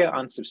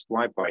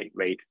unsubscribe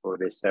rate for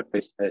this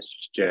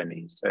post-purchase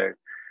journey. So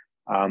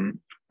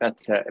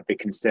that's a bit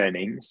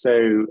concerning.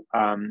 So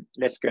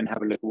let's go and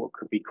have a look at what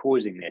could be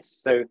causing this.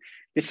 So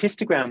this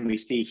histogram we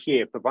see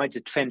here provides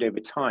a trend over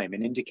time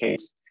and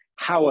indicates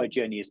how our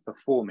journey is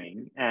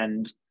performing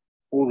and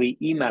all the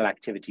email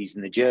activities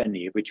in the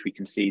journey, of which we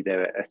can see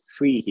there are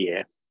 3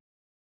 here,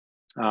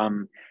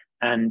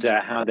 and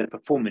how the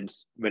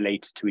performance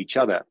relates to each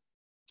other,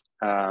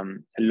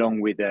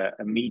 along with a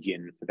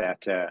median for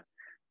that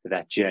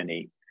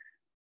journey.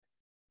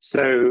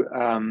 So,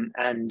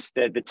 and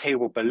the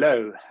table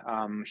below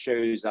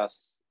shows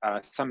us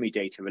summary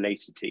data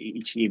related to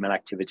each email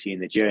activity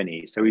in the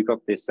journey. So we've got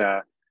this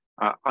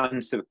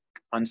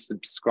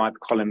unsubscribe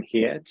column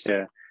here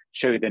to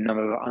show the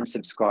number of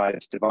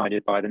unsubscribes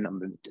divided by the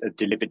number of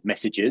delivered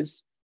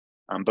messages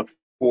on the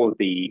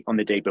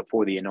day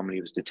before the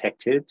anomaly was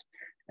detected.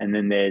 And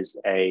then there's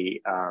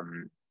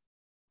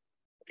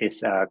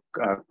this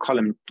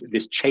column,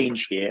 this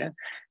change here.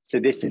 So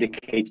this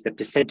indicates the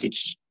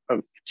percentage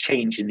of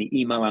change in the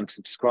email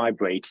unsubscribe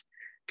rate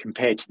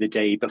compared to the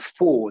day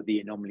before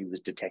the anomaly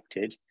was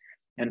detected.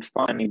 And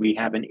finally, we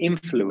have an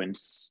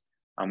influence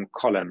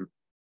column,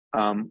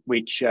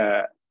 which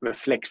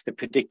reflects the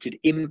predicted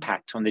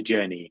impact on the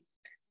journey,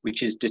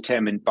 which is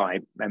determined by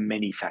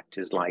many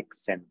factors like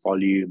send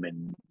volume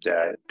and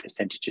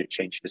percentage of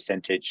change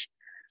percentage.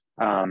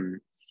 Yeah,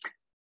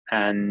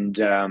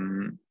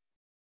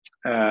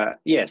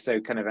 so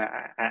kind of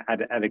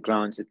at a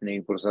glance, it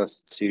enables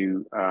us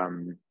to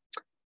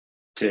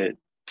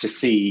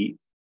see,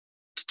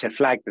 to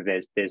flag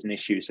that there's an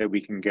issue, so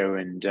we can go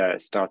and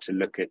start to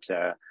look at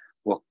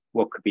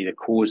what could be the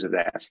cause of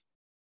that.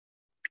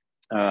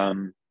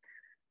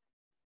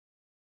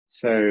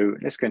 So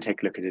let's go and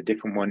take a look at a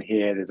different one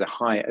here. There's a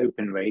high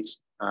open rate.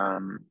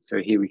 So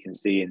here we can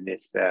see in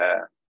this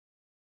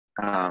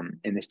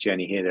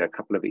journey here, there are a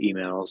couple of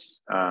emails,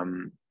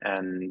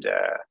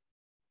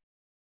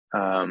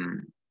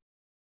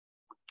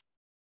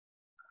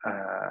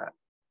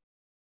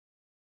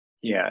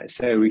 yeah,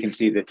 so we can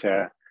see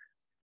that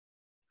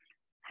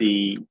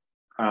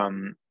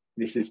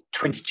this is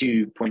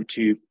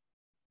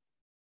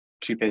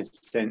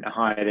 22.2%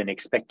 higher than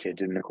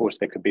expected, and of course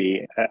there could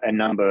be a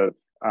number of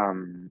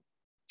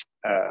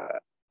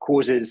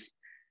causes,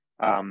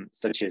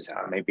 such as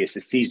maybe it's a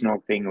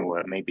seasonal thing,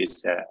 or maybe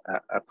it's a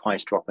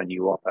price drop, a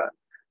new offer.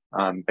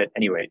 But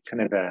anyway,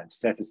 kind of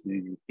surface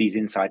these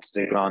insights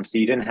at a glance. So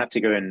you don't have to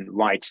go and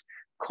write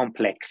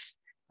complex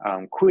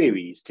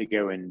queries to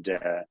go and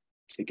to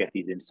get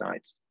these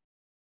insights.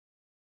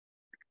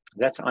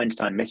 That's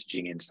Einstein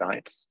Messaging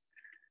Insights.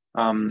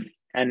 And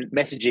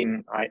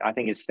messaging, I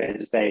think it's fair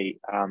to say,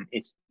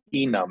 it's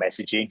email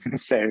messaging.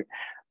 So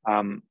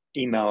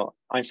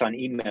Einstein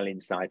Email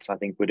Insights, I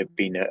think, would have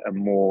been a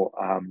more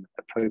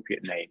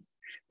appropriate name.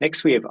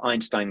 Next, we have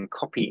Einstein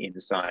Copy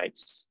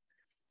Insights.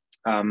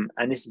 And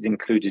this is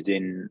included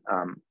in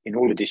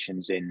all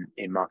editions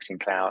in Marketing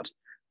Cloud,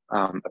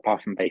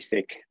 apart from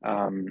Basic.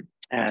 And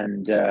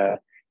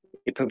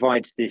it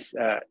provides this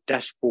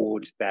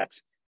dashboard that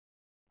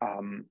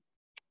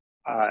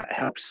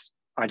helps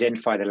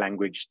identify the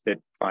language that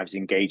drives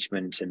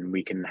engagement, and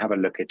we can have a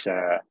look at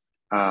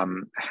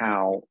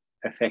how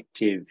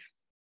effective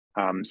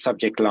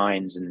subject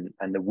lines and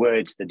the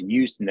words that are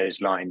used in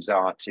those lines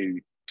are to,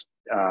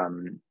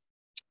 and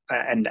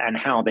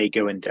how they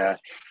go and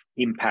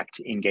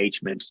impact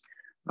engagement.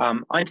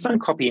 Einstein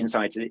Copy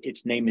Insights,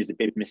 its name is a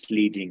bit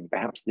misleading.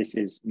 Perhaps this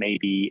is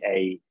maybe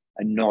a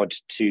nod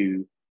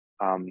to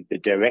the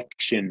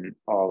direction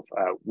of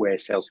where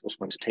Salesforce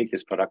wants to take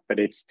this product, but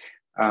it's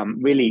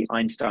really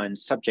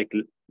Einstein's subject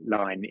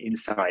line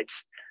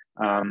insights.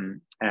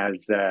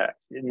 As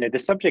the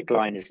subject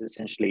line is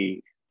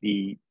essentially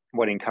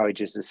what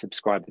encourages the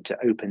subscriber to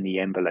open the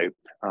envelope,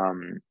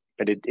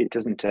 but it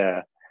doesn't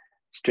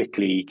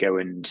strictly go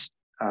and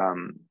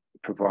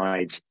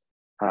provide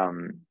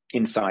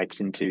insights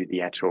into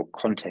the actual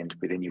content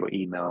within your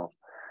email.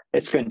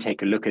 Let's go and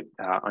take a look at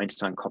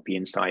Einstein Copy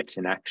Insights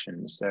in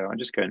action. So I'll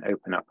just go and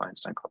open up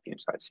Einstein Copy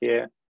Insights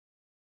here.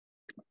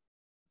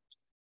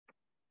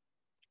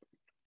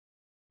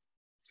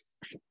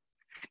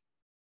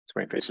 Let's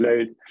wait for it to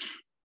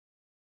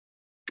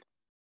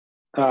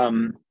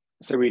load.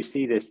 So we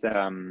see this,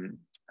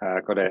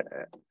 got a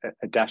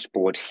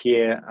dashboard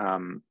here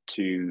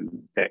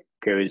that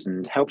goes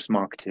and helps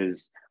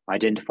marketers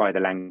identify the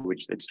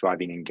language that's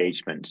driving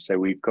engagement. So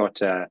we've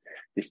got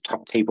this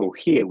top table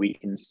here. We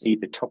can see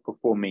the top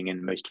performing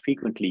and most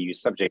frequently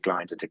used subject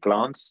lines at a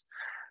glance.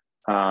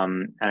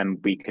 and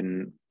we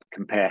can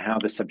compare how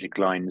the subject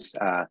lines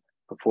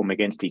perform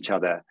against each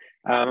other.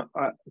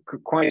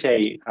 Quite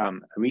a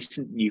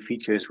recent new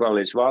feature as well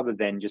is, rather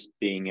than just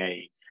being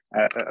a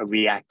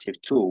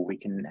reactive tool, we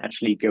can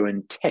actually go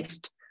and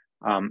test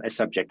a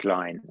subject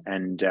line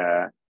and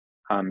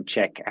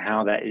check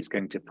how that is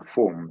going to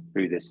perform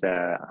through this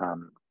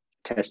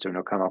tester, and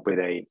it'll come up with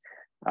a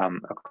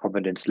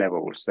confidence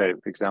level. So,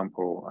 for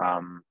example,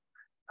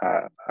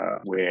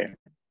 we're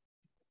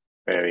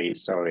very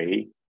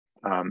sorry.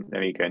 Let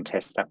me go and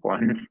test that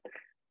one.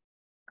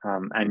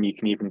 And you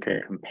can even go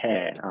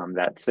compare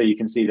that. So you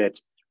can see that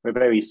we're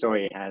very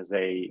sorry has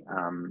a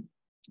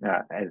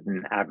as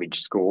an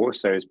average score.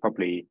 So it's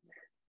probably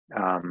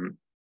the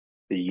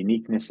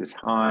uniqueness is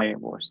high.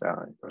 What's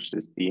that? Gosh,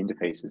 the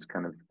interface is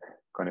kind of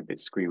gone a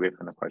bit squee-whiff.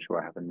 I'm not quite sure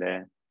what happened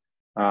there.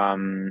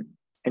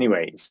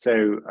 Anyway,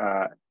 so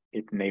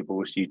it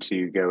enables you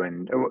to go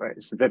and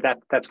so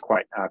that's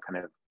quite kind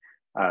of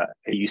a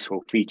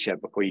useful feature.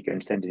 Before you go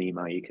and send an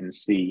email, you can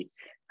see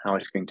how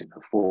it's going to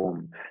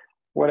perform.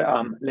 What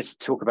let's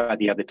talk about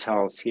the other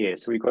tiles here.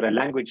 So we've got a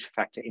language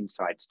factor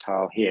insights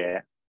tile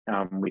here,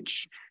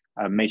 which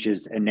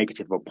measures a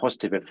negative or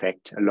positive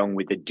effect along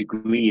with the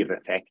degree of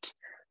effect.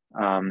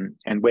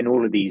 And when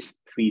all of these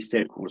three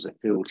circles are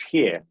filled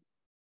here,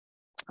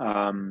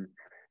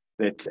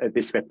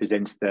 this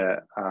represents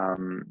the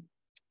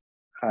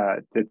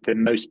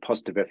most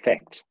positive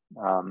effect.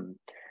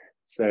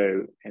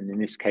 So, and in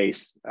this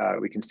case,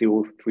 we can see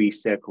all three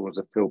circles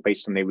are filled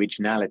based on the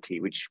originality,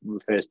 which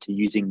refers to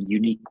using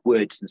unique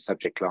words in the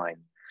subject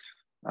line.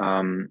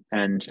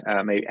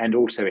 And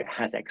also it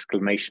has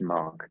exclamation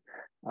mark.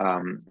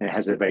 It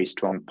has a very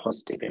strong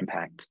positive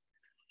impact.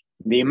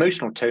 The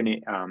emotional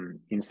tone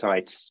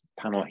insights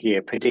panel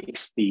here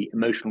predicts the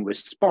emotional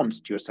response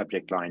to your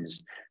subject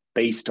lines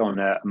based on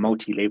a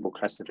multi-label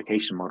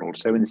classification model.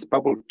 So in this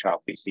bubble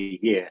chart we see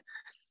here,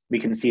 we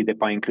can see that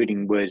by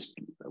including words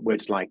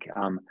like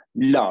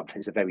love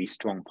has a very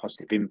strong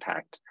positive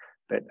impact,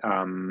 but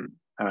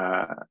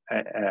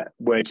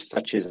words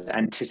such as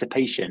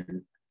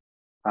anticipation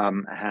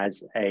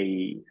has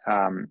a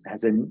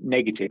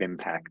negative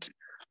impact.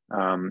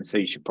 So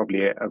you should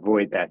probably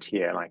avoid that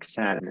here, like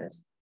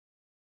sadness.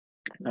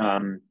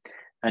 And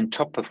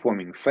top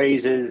performing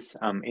phrases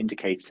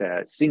indicates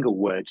single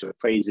words or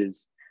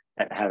phrases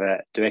that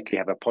directly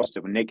have a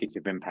positive or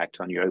negative impact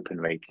on your open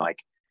rate. Like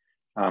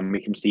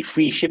we can see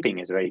free shipping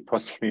is a very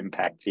positive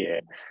impact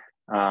here.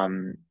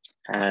 So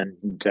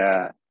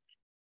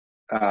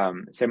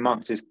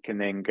marketers can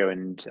then go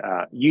and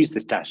use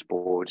this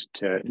dashboard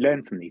to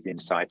learn from these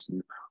insights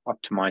and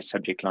optimize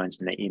subject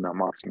lines in their email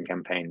marketing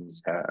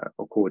campaigns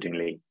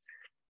accordingly.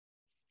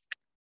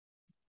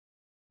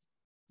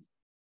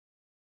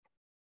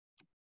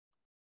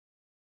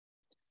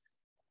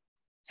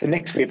 So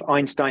next we have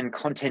Einstein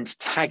content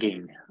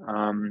tagging.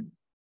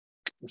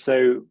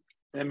 So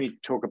let me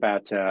talk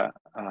about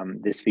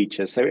this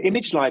feature. So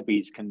image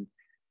libraries can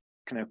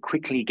kind of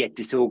quickly get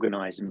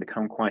disorganized and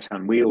become quite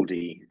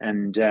unwieldy.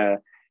 And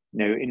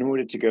in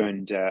order to go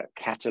and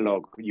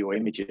catalog your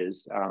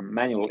images,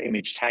 manual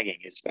image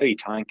tagging is very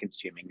time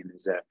consuming and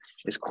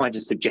is quite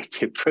a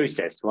subjective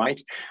process, right?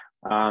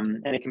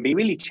 And it can be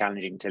really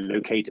challenging to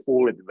locate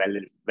all of the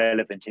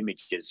relevant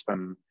images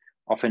from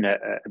often a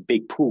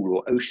big pool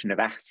or ocean of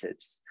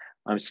assets.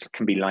 It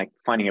can be like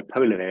finding a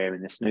polar bear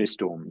in a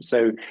snowstorm.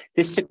 So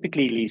this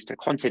typically leads to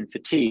content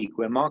fatigue,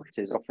 where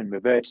marketers often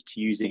revert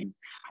to using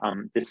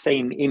the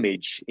same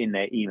image in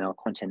their email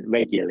content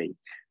regularly,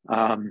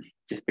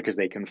 just because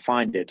they can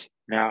find it.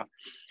 Now,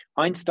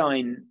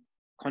 Einstein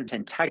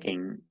content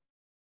tagging,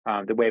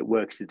 the way it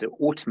works is it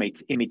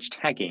automates image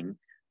tagging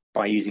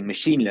by using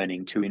machine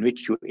learning to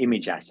enrich your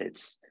image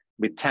assets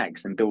with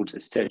tags and builds a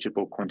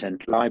searchable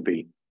content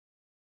library.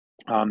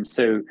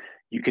 So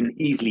you can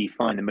easily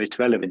find the most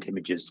relevant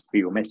images for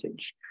your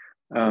message.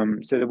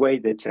 So the way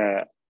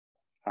that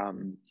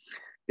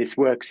this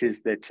works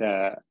is that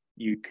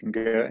you can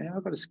go,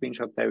 I've got a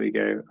screenshot, there we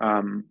go.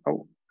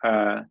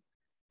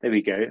 There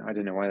we go. I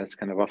don't know why that's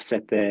kind of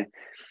offset there,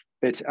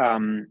 but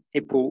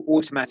it will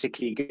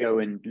automatically go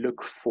and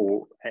look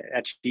for,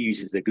 actually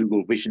uses the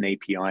Google Vision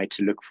API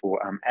to look for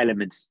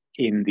elements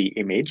in the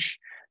image,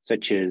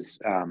 such as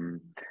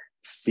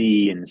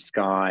sea and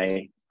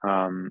sky,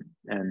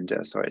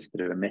 sorry, it's a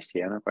bit of a mess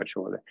here, I'm not quite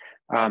sure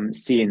what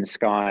sea and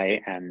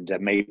sky and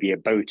maybe a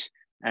boat,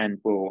 and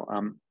will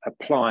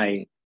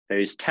apply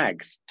those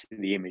tags to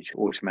the image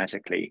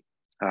automatically.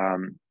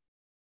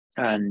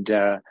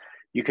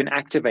 You can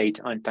activate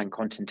Einstein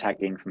content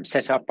tagging from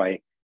setup by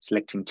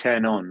selecting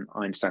turn on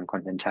Einstein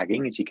content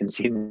tagging, as you can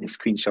see in the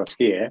screenshot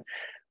here.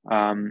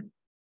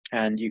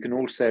 And you can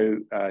also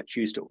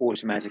choose to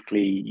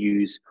automatically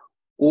use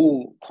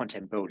all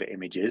content builder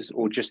images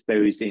or just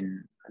those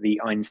in the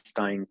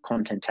Einstein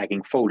content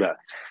tagging folder.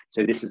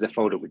 So this is a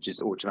folder which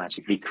is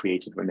automatically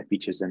created when the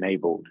feature is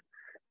enabled.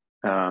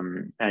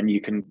 And you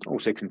can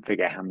also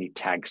configure how many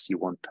tags you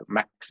want,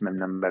 maximum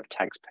number of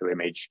tags per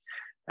image,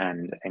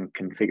 and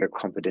configure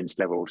confidence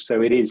level.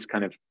 So it is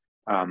kind of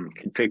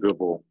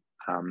configurable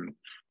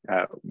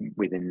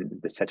within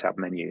the setup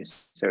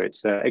menus. So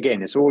it's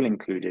again, it's all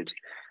included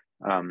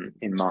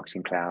in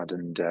Marketing Cloud,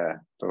 and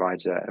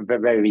provides a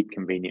very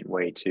convenient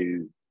way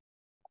to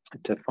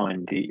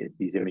find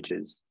these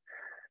images.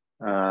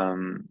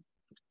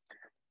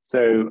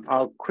 So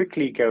I'll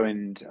quickly go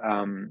and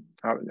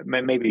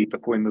maybe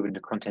before we move into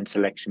content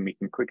selection, we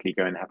can quickly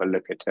go and have a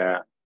look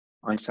at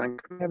Einstein.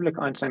 Can we have a look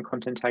at Einstein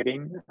content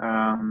tagging?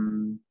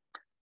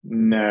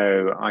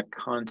 No, I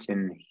can't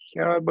in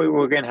here, but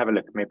we're going to have a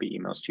look at maybe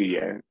Email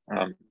Studio.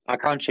 I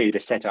can't show you the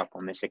setup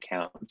on this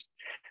account,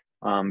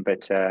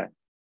 but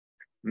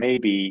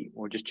maybe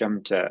we'll just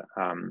jump to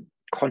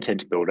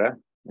Content Builder.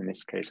 In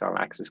this case, I'll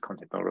access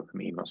Content Builder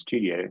from Email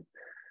Studio,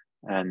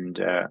 and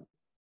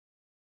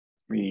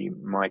we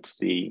might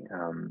see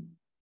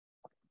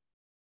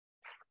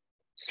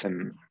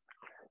some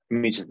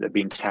images that have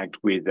been tagged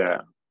with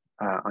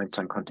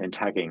Einstein content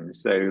tagging.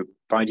 So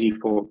by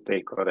default,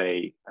 they've got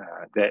a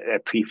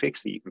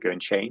prefix that you can go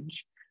and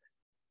change.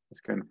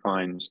 Let's go and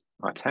find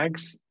our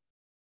tags.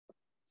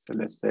 So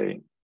let's say,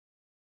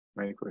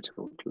 wait for it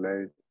to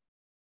load.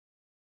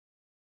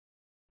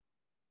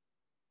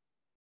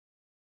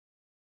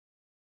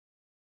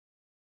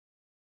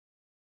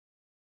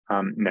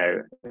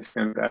 No, it's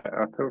going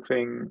to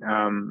filtering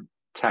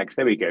tags.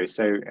 There we go.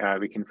 So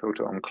we can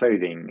filter on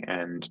clothing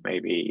and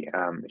maybe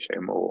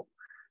show more.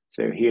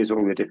 So here's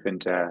all the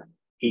different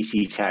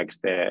EC tags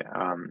there,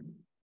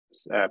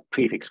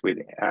 prefix with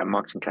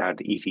Marketing Cloud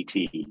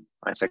ECT,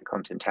 Einstein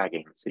content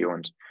tagging. So you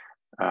want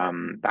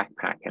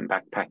backpack and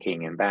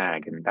backpacking and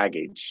bag and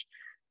baggage.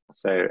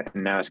 So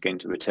now it's going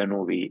to return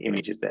all the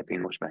images that have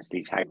been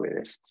automatically tagged with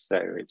this. So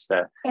it's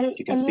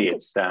you can see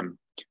it's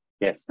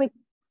yes. Quick,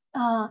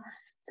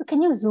 so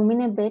can you zoom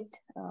in a bit?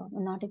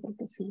 I'm not able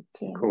to see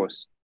clearly. Of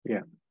course,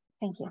 yeah.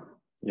 Thank you.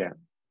 Yeah.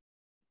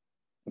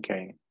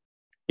 Okay.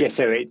 Yeah,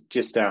 so it's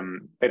just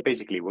but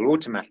basically we'll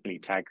automatically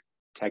tag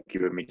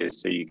your images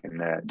so you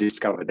can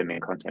discover them in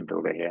Content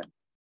Builder here.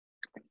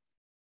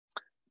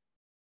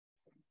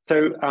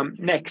 So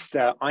next,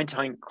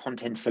 Einstein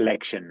content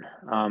selection.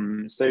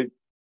 So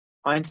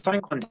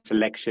Einstein content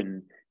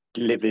selection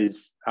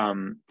delivers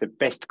the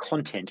best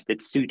content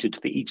that's suited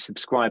for each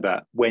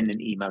subscriber when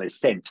an email is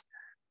sent,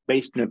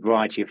 based on a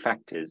variety of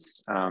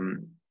factors,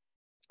 and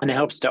it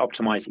helps to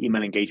optimize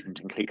email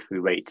engagement and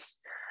click-through rates.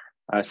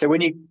 So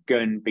when you go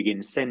and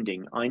begin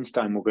sending,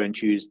 Einstein will go and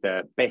choose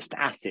the best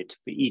asset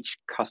for each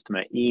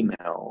customer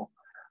email.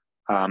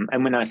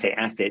 And when I say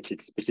asset,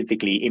 it's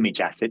specifically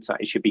image assets. So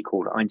it should be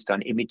called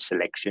Einstein image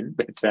selection,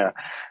 but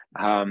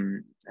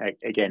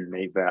again,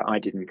 I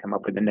didn't come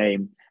up with the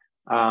name.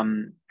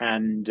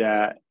 And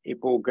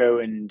it will go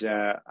and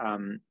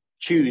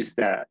choose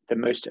the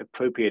most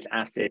appropriate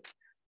asset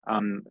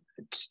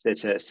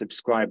that a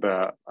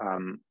subscriber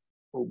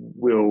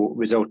will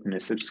result in a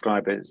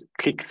subscriber's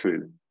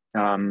click-through.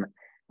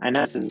 And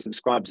as the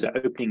subscribers are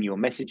opening your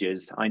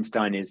messages,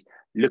 Einstein is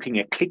looking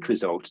at click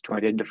results to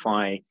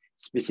identify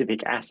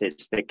specific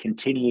assets that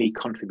continually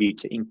contribute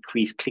to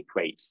increased click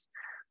rates.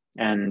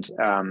 And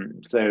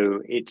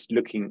so it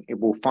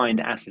will find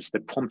assets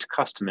that prompt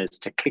customers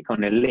to click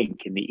on a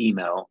link in the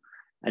email,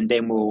 and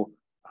then will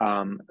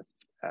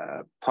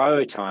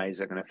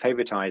prioritize or kind of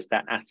favoritize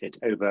that asset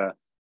over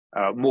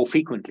more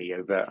frequently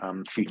over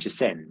future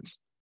sends.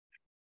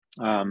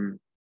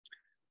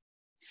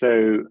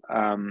 So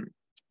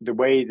the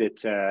way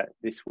that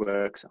this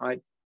works,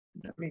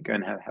 let me go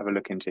and have a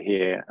look into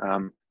here.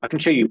 I can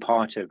show you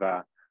part of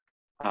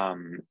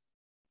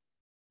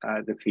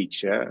the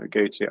feature.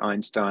 Go to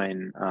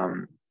Einstein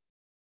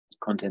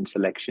content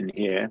selection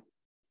here.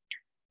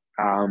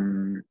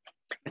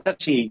 It's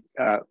actually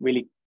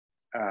really,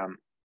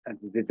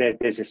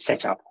 there's a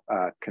setup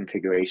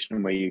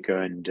configuration where you go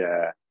and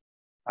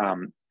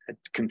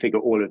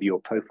configure all of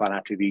your profile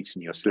attributes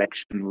and your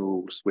selection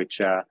rules,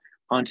 which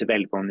aren't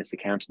available on this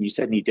account, and you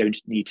certainly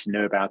don't need to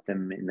know about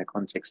them in the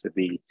context of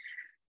the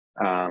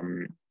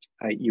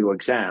your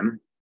exam.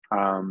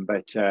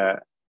 But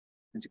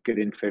it's a good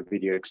info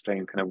video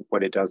explaining kind of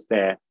what it does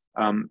there.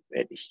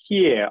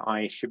 Here,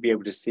 I should be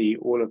able to see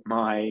all of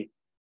my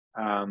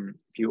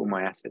view all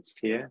my assets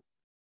here.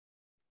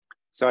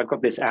 So I've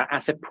got this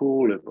asset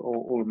pool of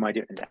all of my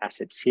different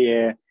assets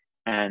here,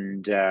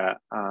 and the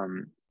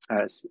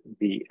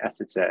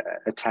assets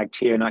are tagged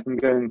here, and I can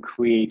go and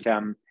create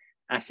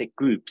asset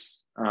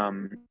groups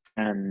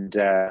and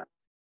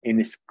in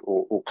this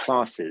or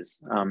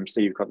classes. So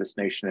you've got this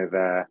notion of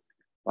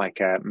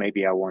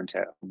maybe I want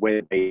a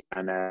web-based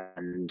banner,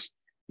 and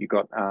you've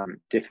got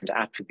different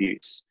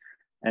attributes,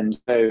 and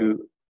so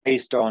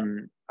based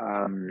on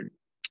the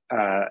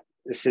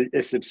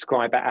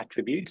subscriber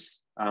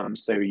attributes,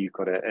 so you've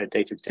got a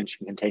data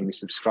extension containing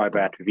subscriber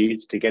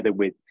attributes together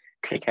with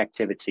click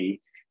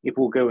activity. It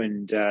will go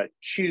and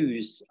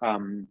choose a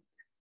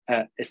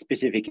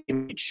specific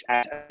image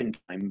at a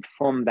time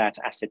from that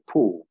asset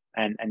pool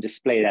and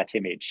display that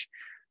image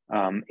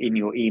in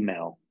your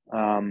email.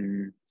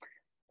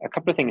 A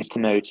couple of things to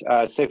note.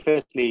 So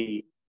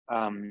firstly,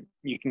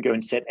 you can go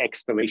and set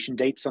expiration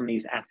dates on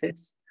these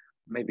assets.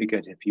 maybe go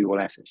to view all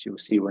assets. You'll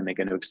see when they're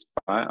going to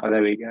expire. Oh,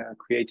 there we go.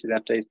 Created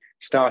update,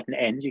 start and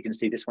end. You can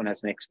see this one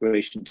has an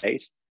expiration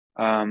date.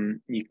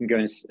 You can go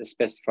and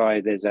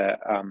specify there's a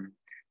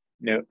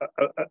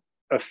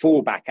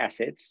fallback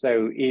asset.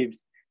 So if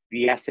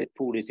the asset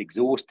pool is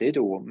exhausted,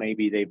 or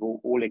maybe they've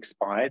all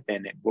expired,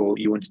 then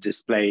you want to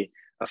display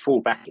a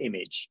fallback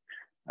image.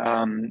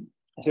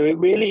 So it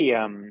really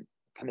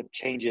kind of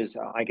changes,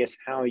 I guess,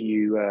 how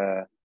you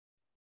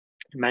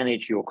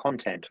manage your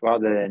content,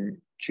 rather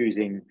than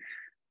choosing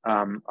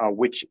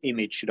which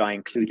image should I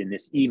include in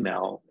this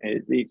email.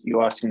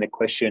 You're asking the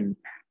question,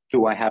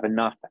 do I have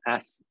enough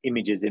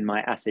images in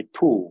my asset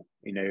pool,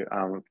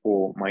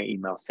 for my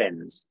email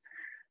sends?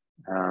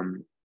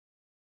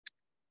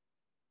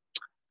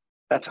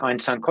 That's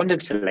Einstein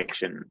content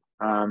selection.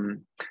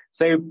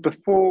 So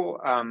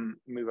before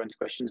we move on to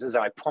questions, as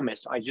I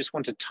promised, I just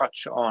want to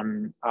touch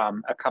on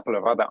a couple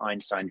of other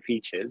Einstein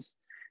features,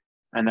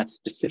 and that's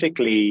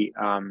specifically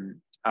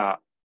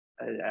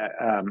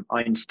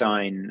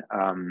Einstein.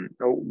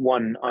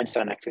 One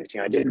Einstein activity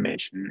I didn't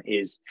mention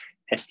is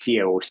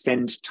STO, or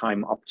send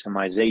time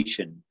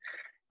optimization,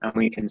 and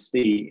we can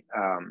see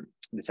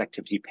this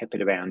activity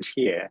peppered around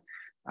here.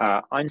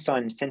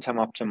 Einstein send time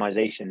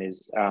optimization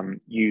is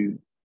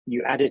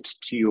you add it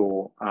to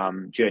your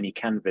journey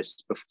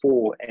canvas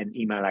before an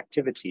email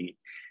activity,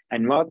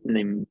 and rather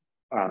than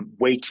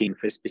waiting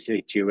for a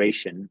specific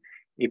duration,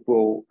 it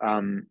will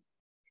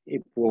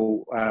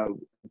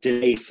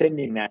delay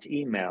sending that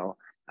email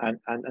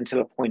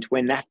until a point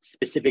when that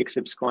specific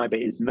subscriber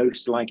is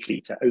most likely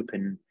to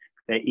open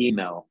their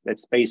email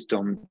that's based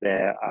on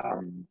their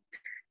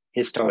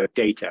historic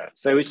data.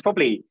 So it's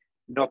probably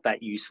not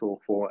that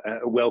useful for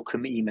a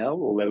welcome email,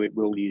 although it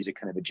will use a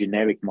kind of a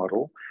generic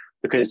model,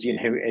 because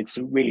it's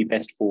really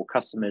best for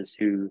customers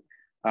who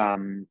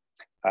have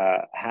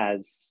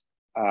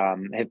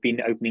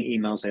been opening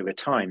emails over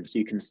time. So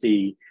you can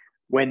see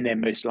when they're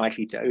most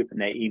likely to open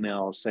their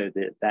email, so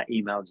that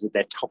email is at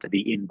their top of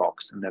the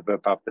inbox and they're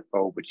above the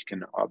fold, which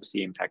can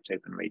obviously impact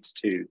open rates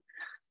too.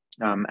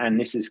 And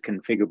this is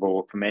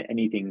configurable from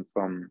anything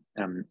from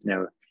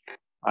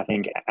I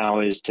think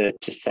hours to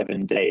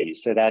 7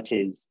 days. So that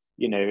is,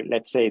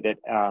 let's say that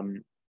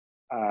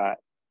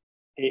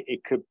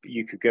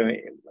you could go,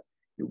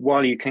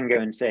 while you can go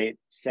and set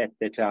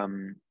that,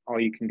 or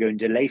you can go and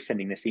delay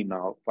sending this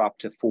email for up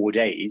to 4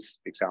 days,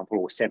 for example,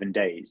 or 7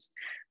 days.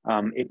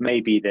 It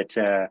may be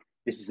that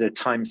this is a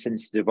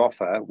time-sensitive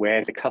offer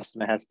where the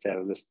customer has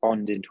to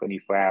respond in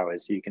 24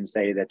 hours. So you can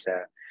say that,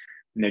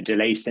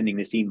 delay sending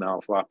this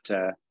email for up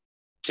to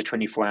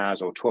 24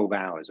 hours or 12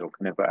 hours, or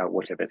kind of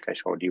whatever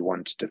threshold you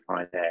want to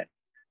define there.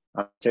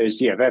 So it's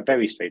very,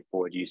 very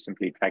straightforward. You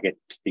simply drag it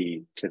to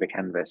the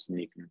canvas and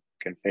you can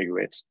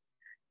configure it.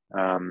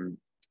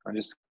 I'm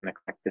just going to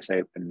crack this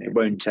open. It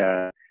won't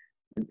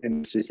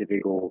in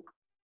specific or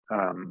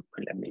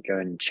let me go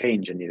and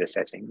change any of the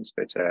settings,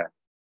 but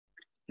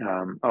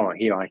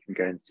here I can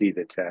go and see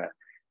that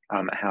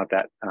how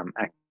that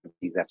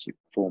activity is actually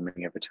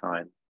performing over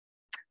time.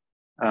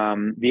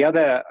 The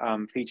other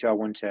feature I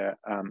want to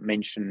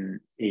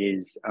mention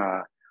is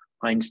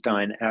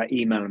Einstein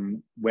email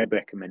and web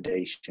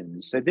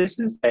recommendations. So this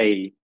is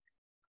these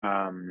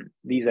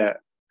are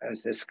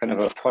this kind of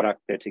a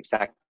product that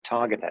Exact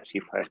Target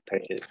actually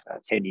purchased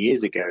 10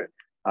 years ago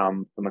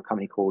from a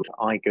company called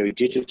iGo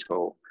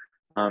Digital,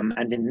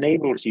 and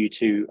enables you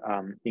to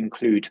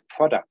include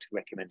product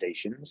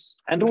recommendations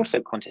and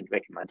also content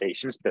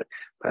recommendations, but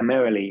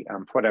primarily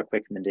product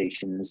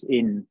recommendations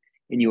in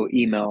your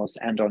emails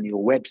and on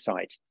your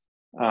website.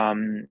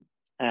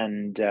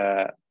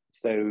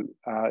 So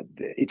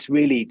it's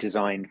really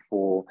designed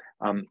for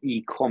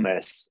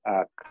e-commerce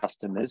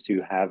customers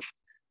who have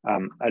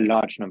a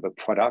large number of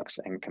products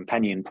and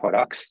companion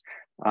products,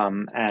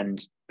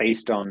 and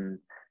based on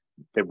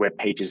the web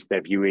pages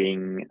they're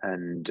viewing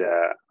and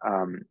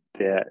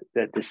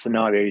the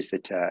scenarios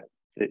that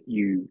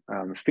you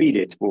feed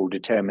it will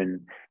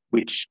determine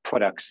which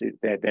products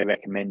they're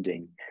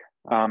recommending.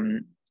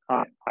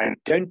 I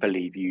don't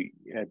believe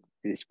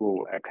this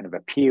will kind of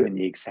appear in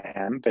the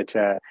exam, but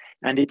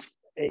and it's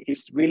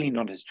really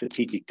not a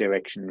strategic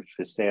direction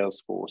for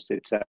Salesforce.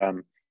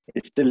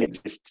 It still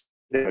exists.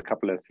 There are a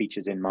couple of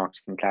features in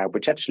Marketing Cloud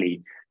which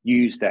actually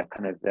use that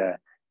kind of the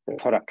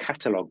product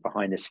catalog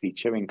behind this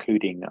feature,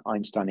 including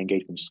Einstein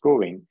engagement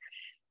scoring.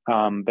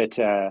 But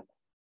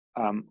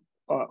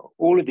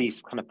all of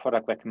these kind of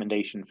product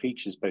recommendation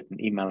features, both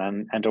in email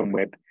and on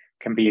web,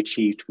 can be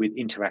achieved with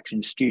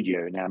Interaction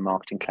Studio, now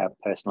Marketing Cloud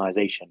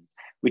personalization,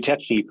 which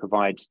actually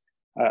provides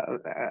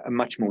a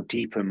much more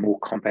deeper, more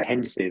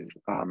comprehensive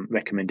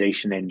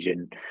recommendation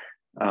engine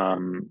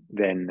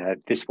than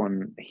this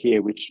one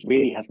here, which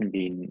really hasn't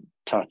been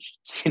touched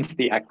since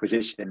the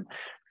acquisition.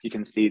 As you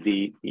can see,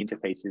 the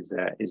interface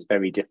is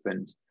very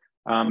different.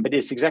 But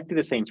it's exactly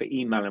the same for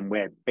email and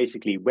web.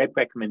 Basically, web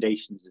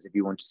recommendations is if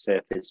you want to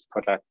surface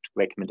product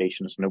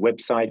recommendations on a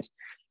website.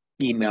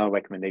 Email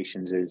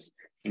recommendations is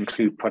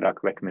include product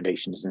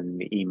recommendations in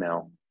the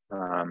email.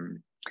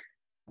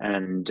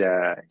 and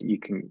you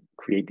can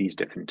create these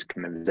different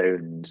kind of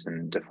zones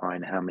and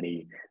define how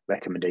many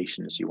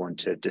recommendations you want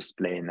to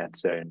display in that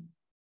zone.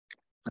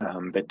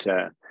 But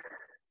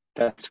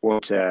that's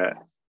what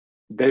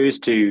those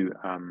two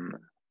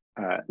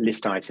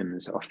list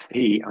items of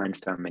the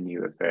Einstein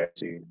menu refer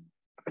to.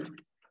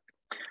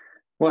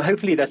 Well,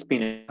 hopefully that's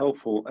been a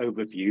helpful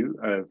overview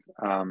of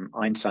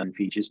Einstein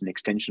features and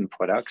extension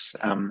products.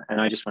 And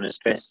I just want to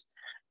stress,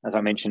 as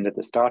I mentioned at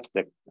the start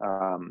of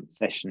the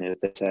session, is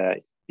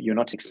that you're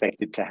not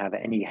expected to have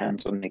any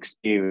hands-on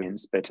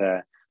experience, but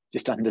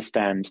just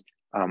understand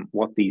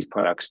what these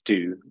products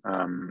do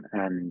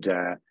and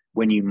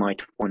when you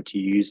might want to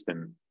use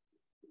them.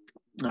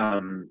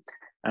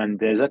 And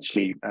there's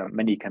actually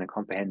many kind of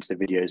comprehensive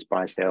videos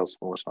by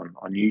Salesforce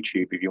on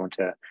YouTube if you want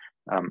to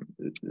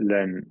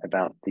learn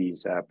about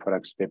these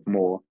products a bit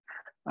more.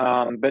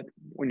 But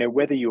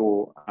whether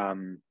you're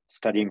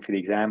studying for the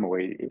exam, or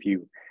if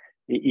you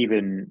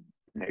even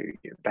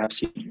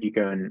perhaps you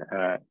go and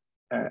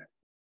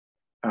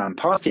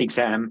pass the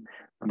exam,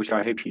 which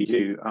I hope you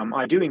do,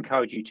 I do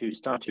encourage you to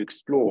start to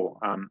explore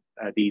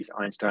these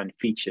Einstein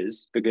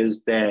features,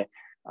 because they're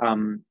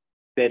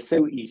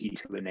so easy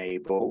to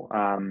enable.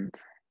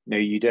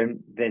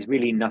 There's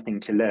really nothing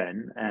to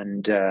learn,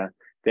 and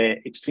they're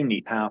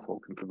extremely powerful,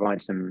 can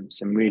provide some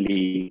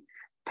really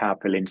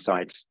powerful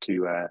insights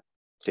to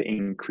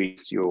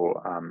increase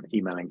your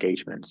email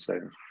engagement. So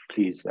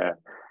please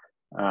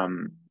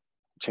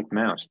check them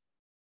out.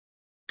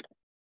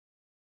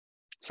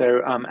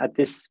 So at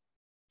this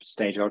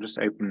stage, I'll just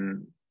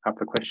open up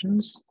for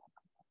questions.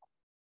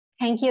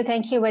 Thank you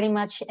very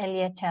much,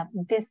 Elliot.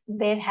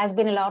 There has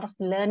been a lot of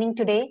learning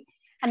today,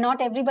 and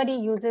not everybody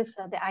uses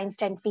the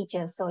Einstein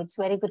features. So it's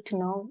very good to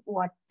know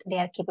what they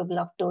are capable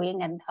of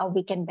doing and how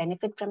we can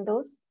benefit from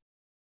those.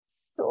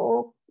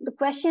 So the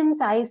questions,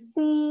 I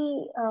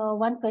see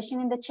one question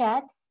in the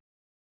chat.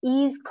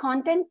 Is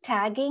content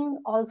tagging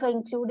also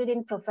included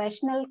in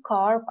professional,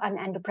 corp, and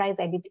enterprise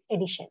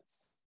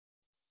editions?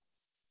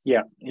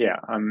 Yeah.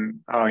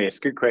 Oh yes,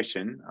 good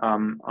question.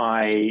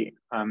 I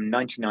am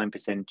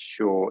 99%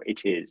 sure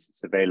it is.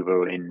 It's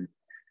available in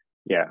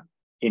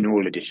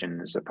all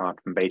editions apart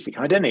from basic.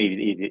 I don't know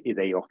if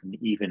they often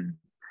even,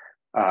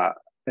 but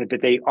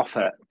they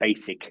offer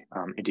basic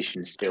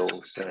editions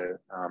still. So,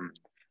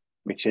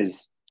 which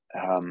is,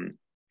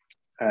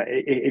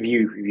 if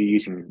you're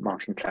using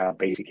Marketing Cloud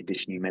Basic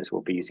Edition, you may as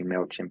well be using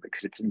MailChimp,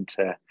 because it doesn't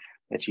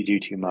let you do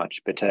too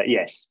much. But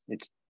yes,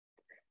 it's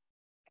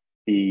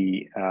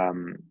the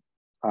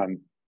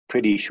I'm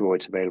pretty sure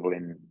it's available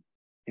in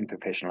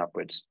professional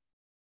upwards.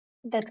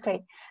 That's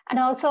great. And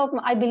also,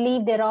 I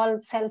believe they're all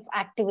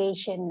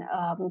self-activation,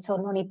 so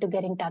no need to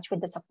get in touch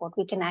with the support.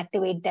 We can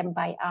activate them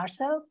by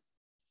ourselves.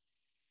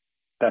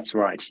 That's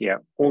right. Yeah,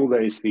 all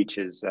those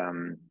features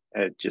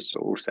are just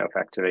all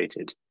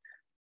self-activated.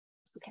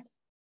 Okay.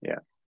 Yeah,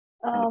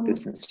 at the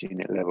business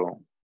unit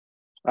level.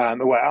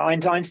 Well,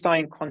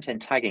 Einstein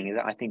content tagging,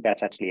 I think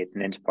that's actually at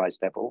an enterprise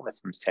level. That's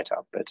some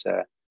setup, but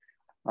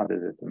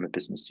other than the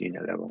business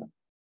unit level.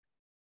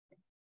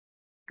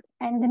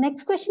 And the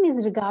next question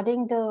is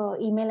regarding the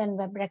email and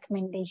web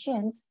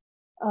recommendations.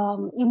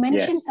 You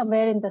mentioned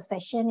somewhere in the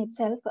session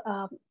itself.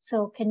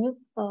 So can you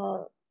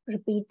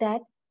repeat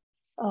that?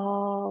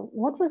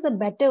 What was the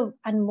better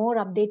and more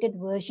updated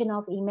version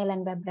of email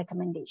and web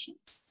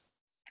recommendations?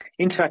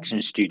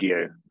 Interaction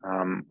Studio,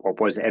 what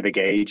was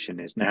Evergage and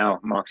is now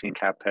Marketing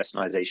Cloud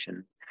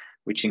Personalization,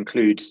 which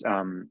includes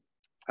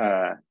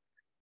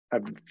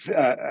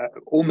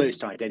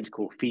almost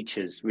identical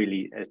features,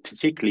 really,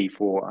 particularly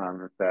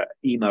for the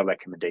email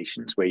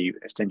recommendations, where you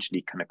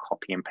essentially kind of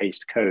copy and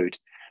paste code.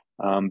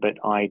 But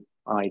I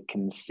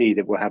can see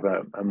that we'll have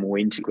a more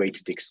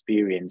integrated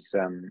experience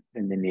in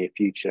the near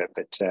future.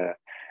 But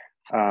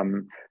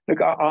look,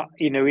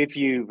 if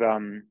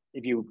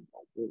you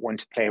want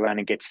to play around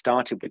and get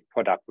started with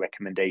product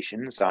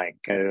recommendations,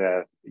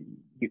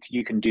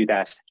 you can do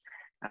that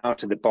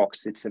out of the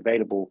box. It's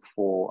available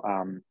for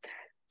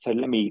so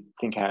let me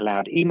think out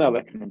loud. Email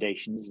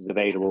recommendations is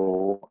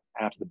available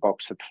out of the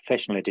box for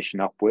professional edition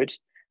upward.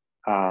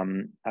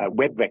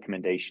 Web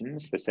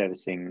recommendations for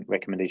servicing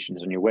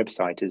recommendations on your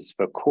website is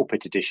for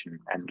corporate edition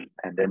and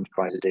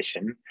enterprise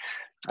edition,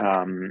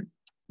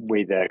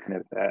 with a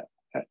kind of a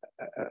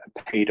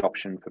paid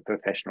option for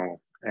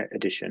professional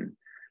edition.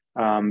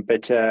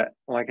 But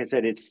like I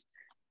said,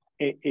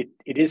 it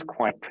is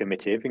quite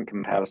primitive in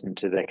comparison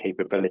to the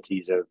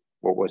capabilities of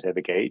what was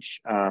Evergage.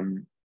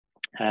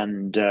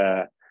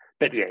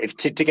 But yeah,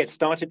 to get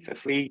started for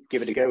free,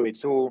 give it a go.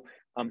 It's all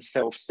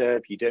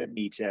self-serve. You don't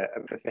need a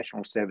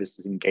professional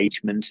services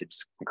engagement.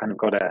 It's kind of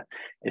got a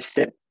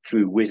step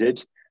through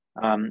wizard.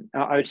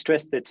 I would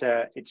stress that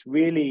it's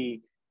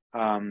really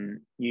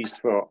used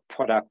for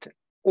product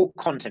or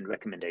content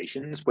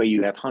recommendations where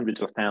you have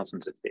hundreds or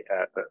thousands of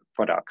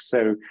products.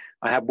 So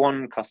I have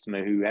one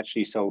customer who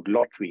actually sold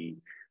lottery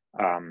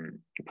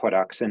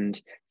products,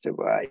 and so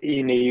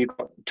you've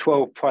got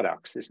 12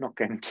 products. It's not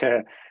going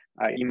to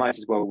you might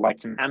as well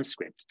write some AMP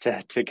script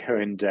to go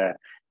and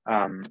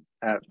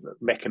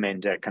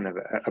recommend a kind of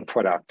a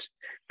product.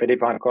 But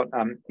if I've got,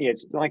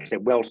 it's like I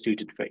said, well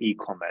suited for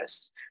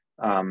e-commerce,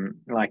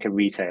 like a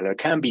retailer. It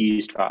can be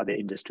used for other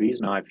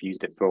industries, and I've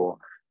used it for,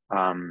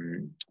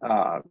 for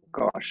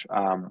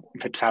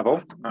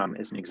travel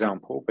as an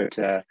example. But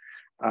there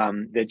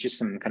are just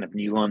some kind of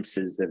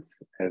nuances of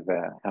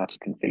how to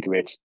configure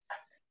it,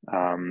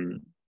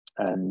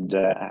 and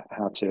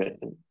how to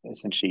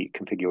essentially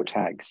configure your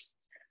tags.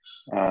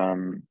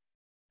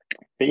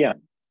 But yeah,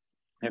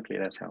 hopefully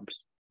that helps.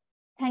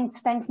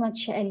 Thanks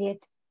much,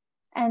 Elliot.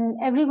 And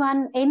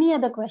everyone, any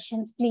other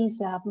questions,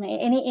 please,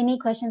 any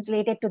questions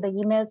related to the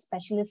email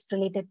specialist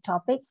related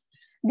topics.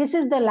 This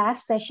is the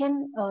last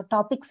session,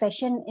 topic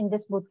session in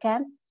this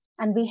bootcamp.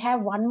 And we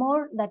have one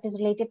more that is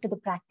related to the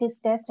practice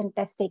test and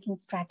test taking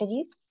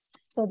strategies.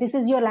 So this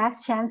is your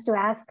last chance to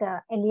ask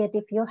Elliot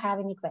if you have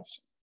any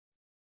questions.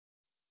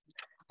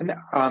 And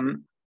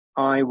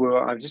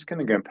I'm just going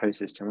to go and post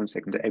this to 1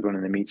 second to everyone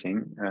in the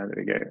meeting. There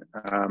we go.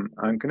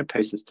 I'm going to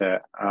post this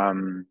to,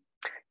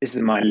 this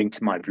is my link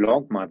to my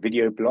blog, my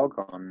video blog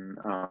on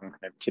kind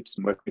of tips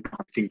and work with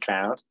Marketing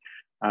Cloud,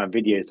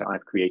 videos that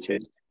I've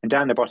created. And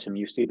down the bottom,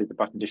 you see there's a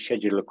button to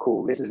schedule a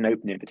call. This is an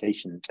open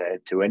invitation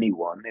to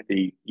anyone.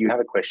 If you have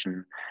a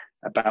question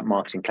about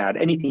Marketing Cloud,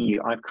 anything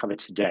I've covered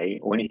today,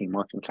 or anything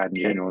Marketing Cloud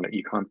in general that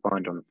you can't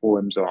find on the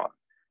forums or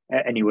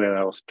anywhere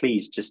else,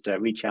 please just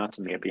reach out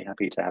to me. I'd be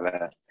happy to have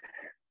a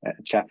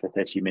chat for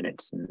 30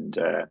 minutes, and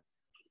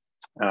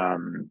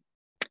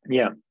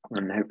yeah,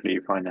 and hopefully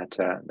you find that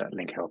that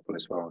link helpful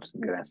as well.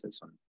 Some good assets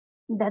on.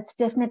 That's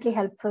definitely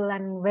helpful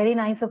and very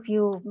nice of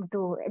you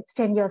to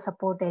extend your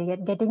support,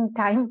 Elliot. Getting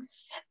time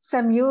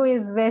from you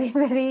is very,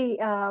 very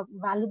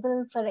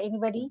valuable for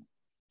anybody.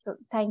 So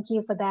thank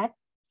you for that.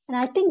 And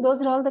I think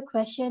those are all the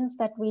questions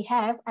that we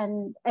have.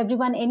 And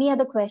everyone, any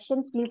other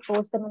questions, please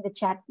post them in the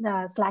chat,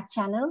 Slack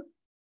channel.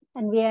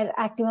 And we are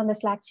active on the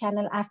Slack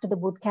channel after the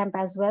bootcamp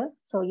as well.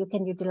 So you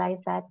can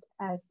utilize that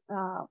as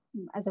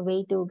a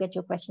way to get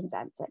your questions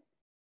answered.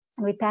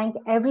 And we thank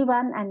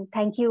everyone, and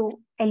thank you,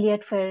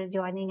 Elliot, for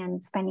joining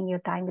and spending your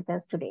time with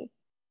us today.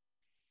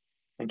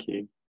 Thank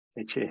you.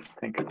 Cheers.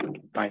 Thank you.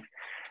 Bye.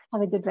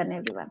 Have a good one,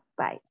 everyone.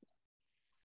 Bye.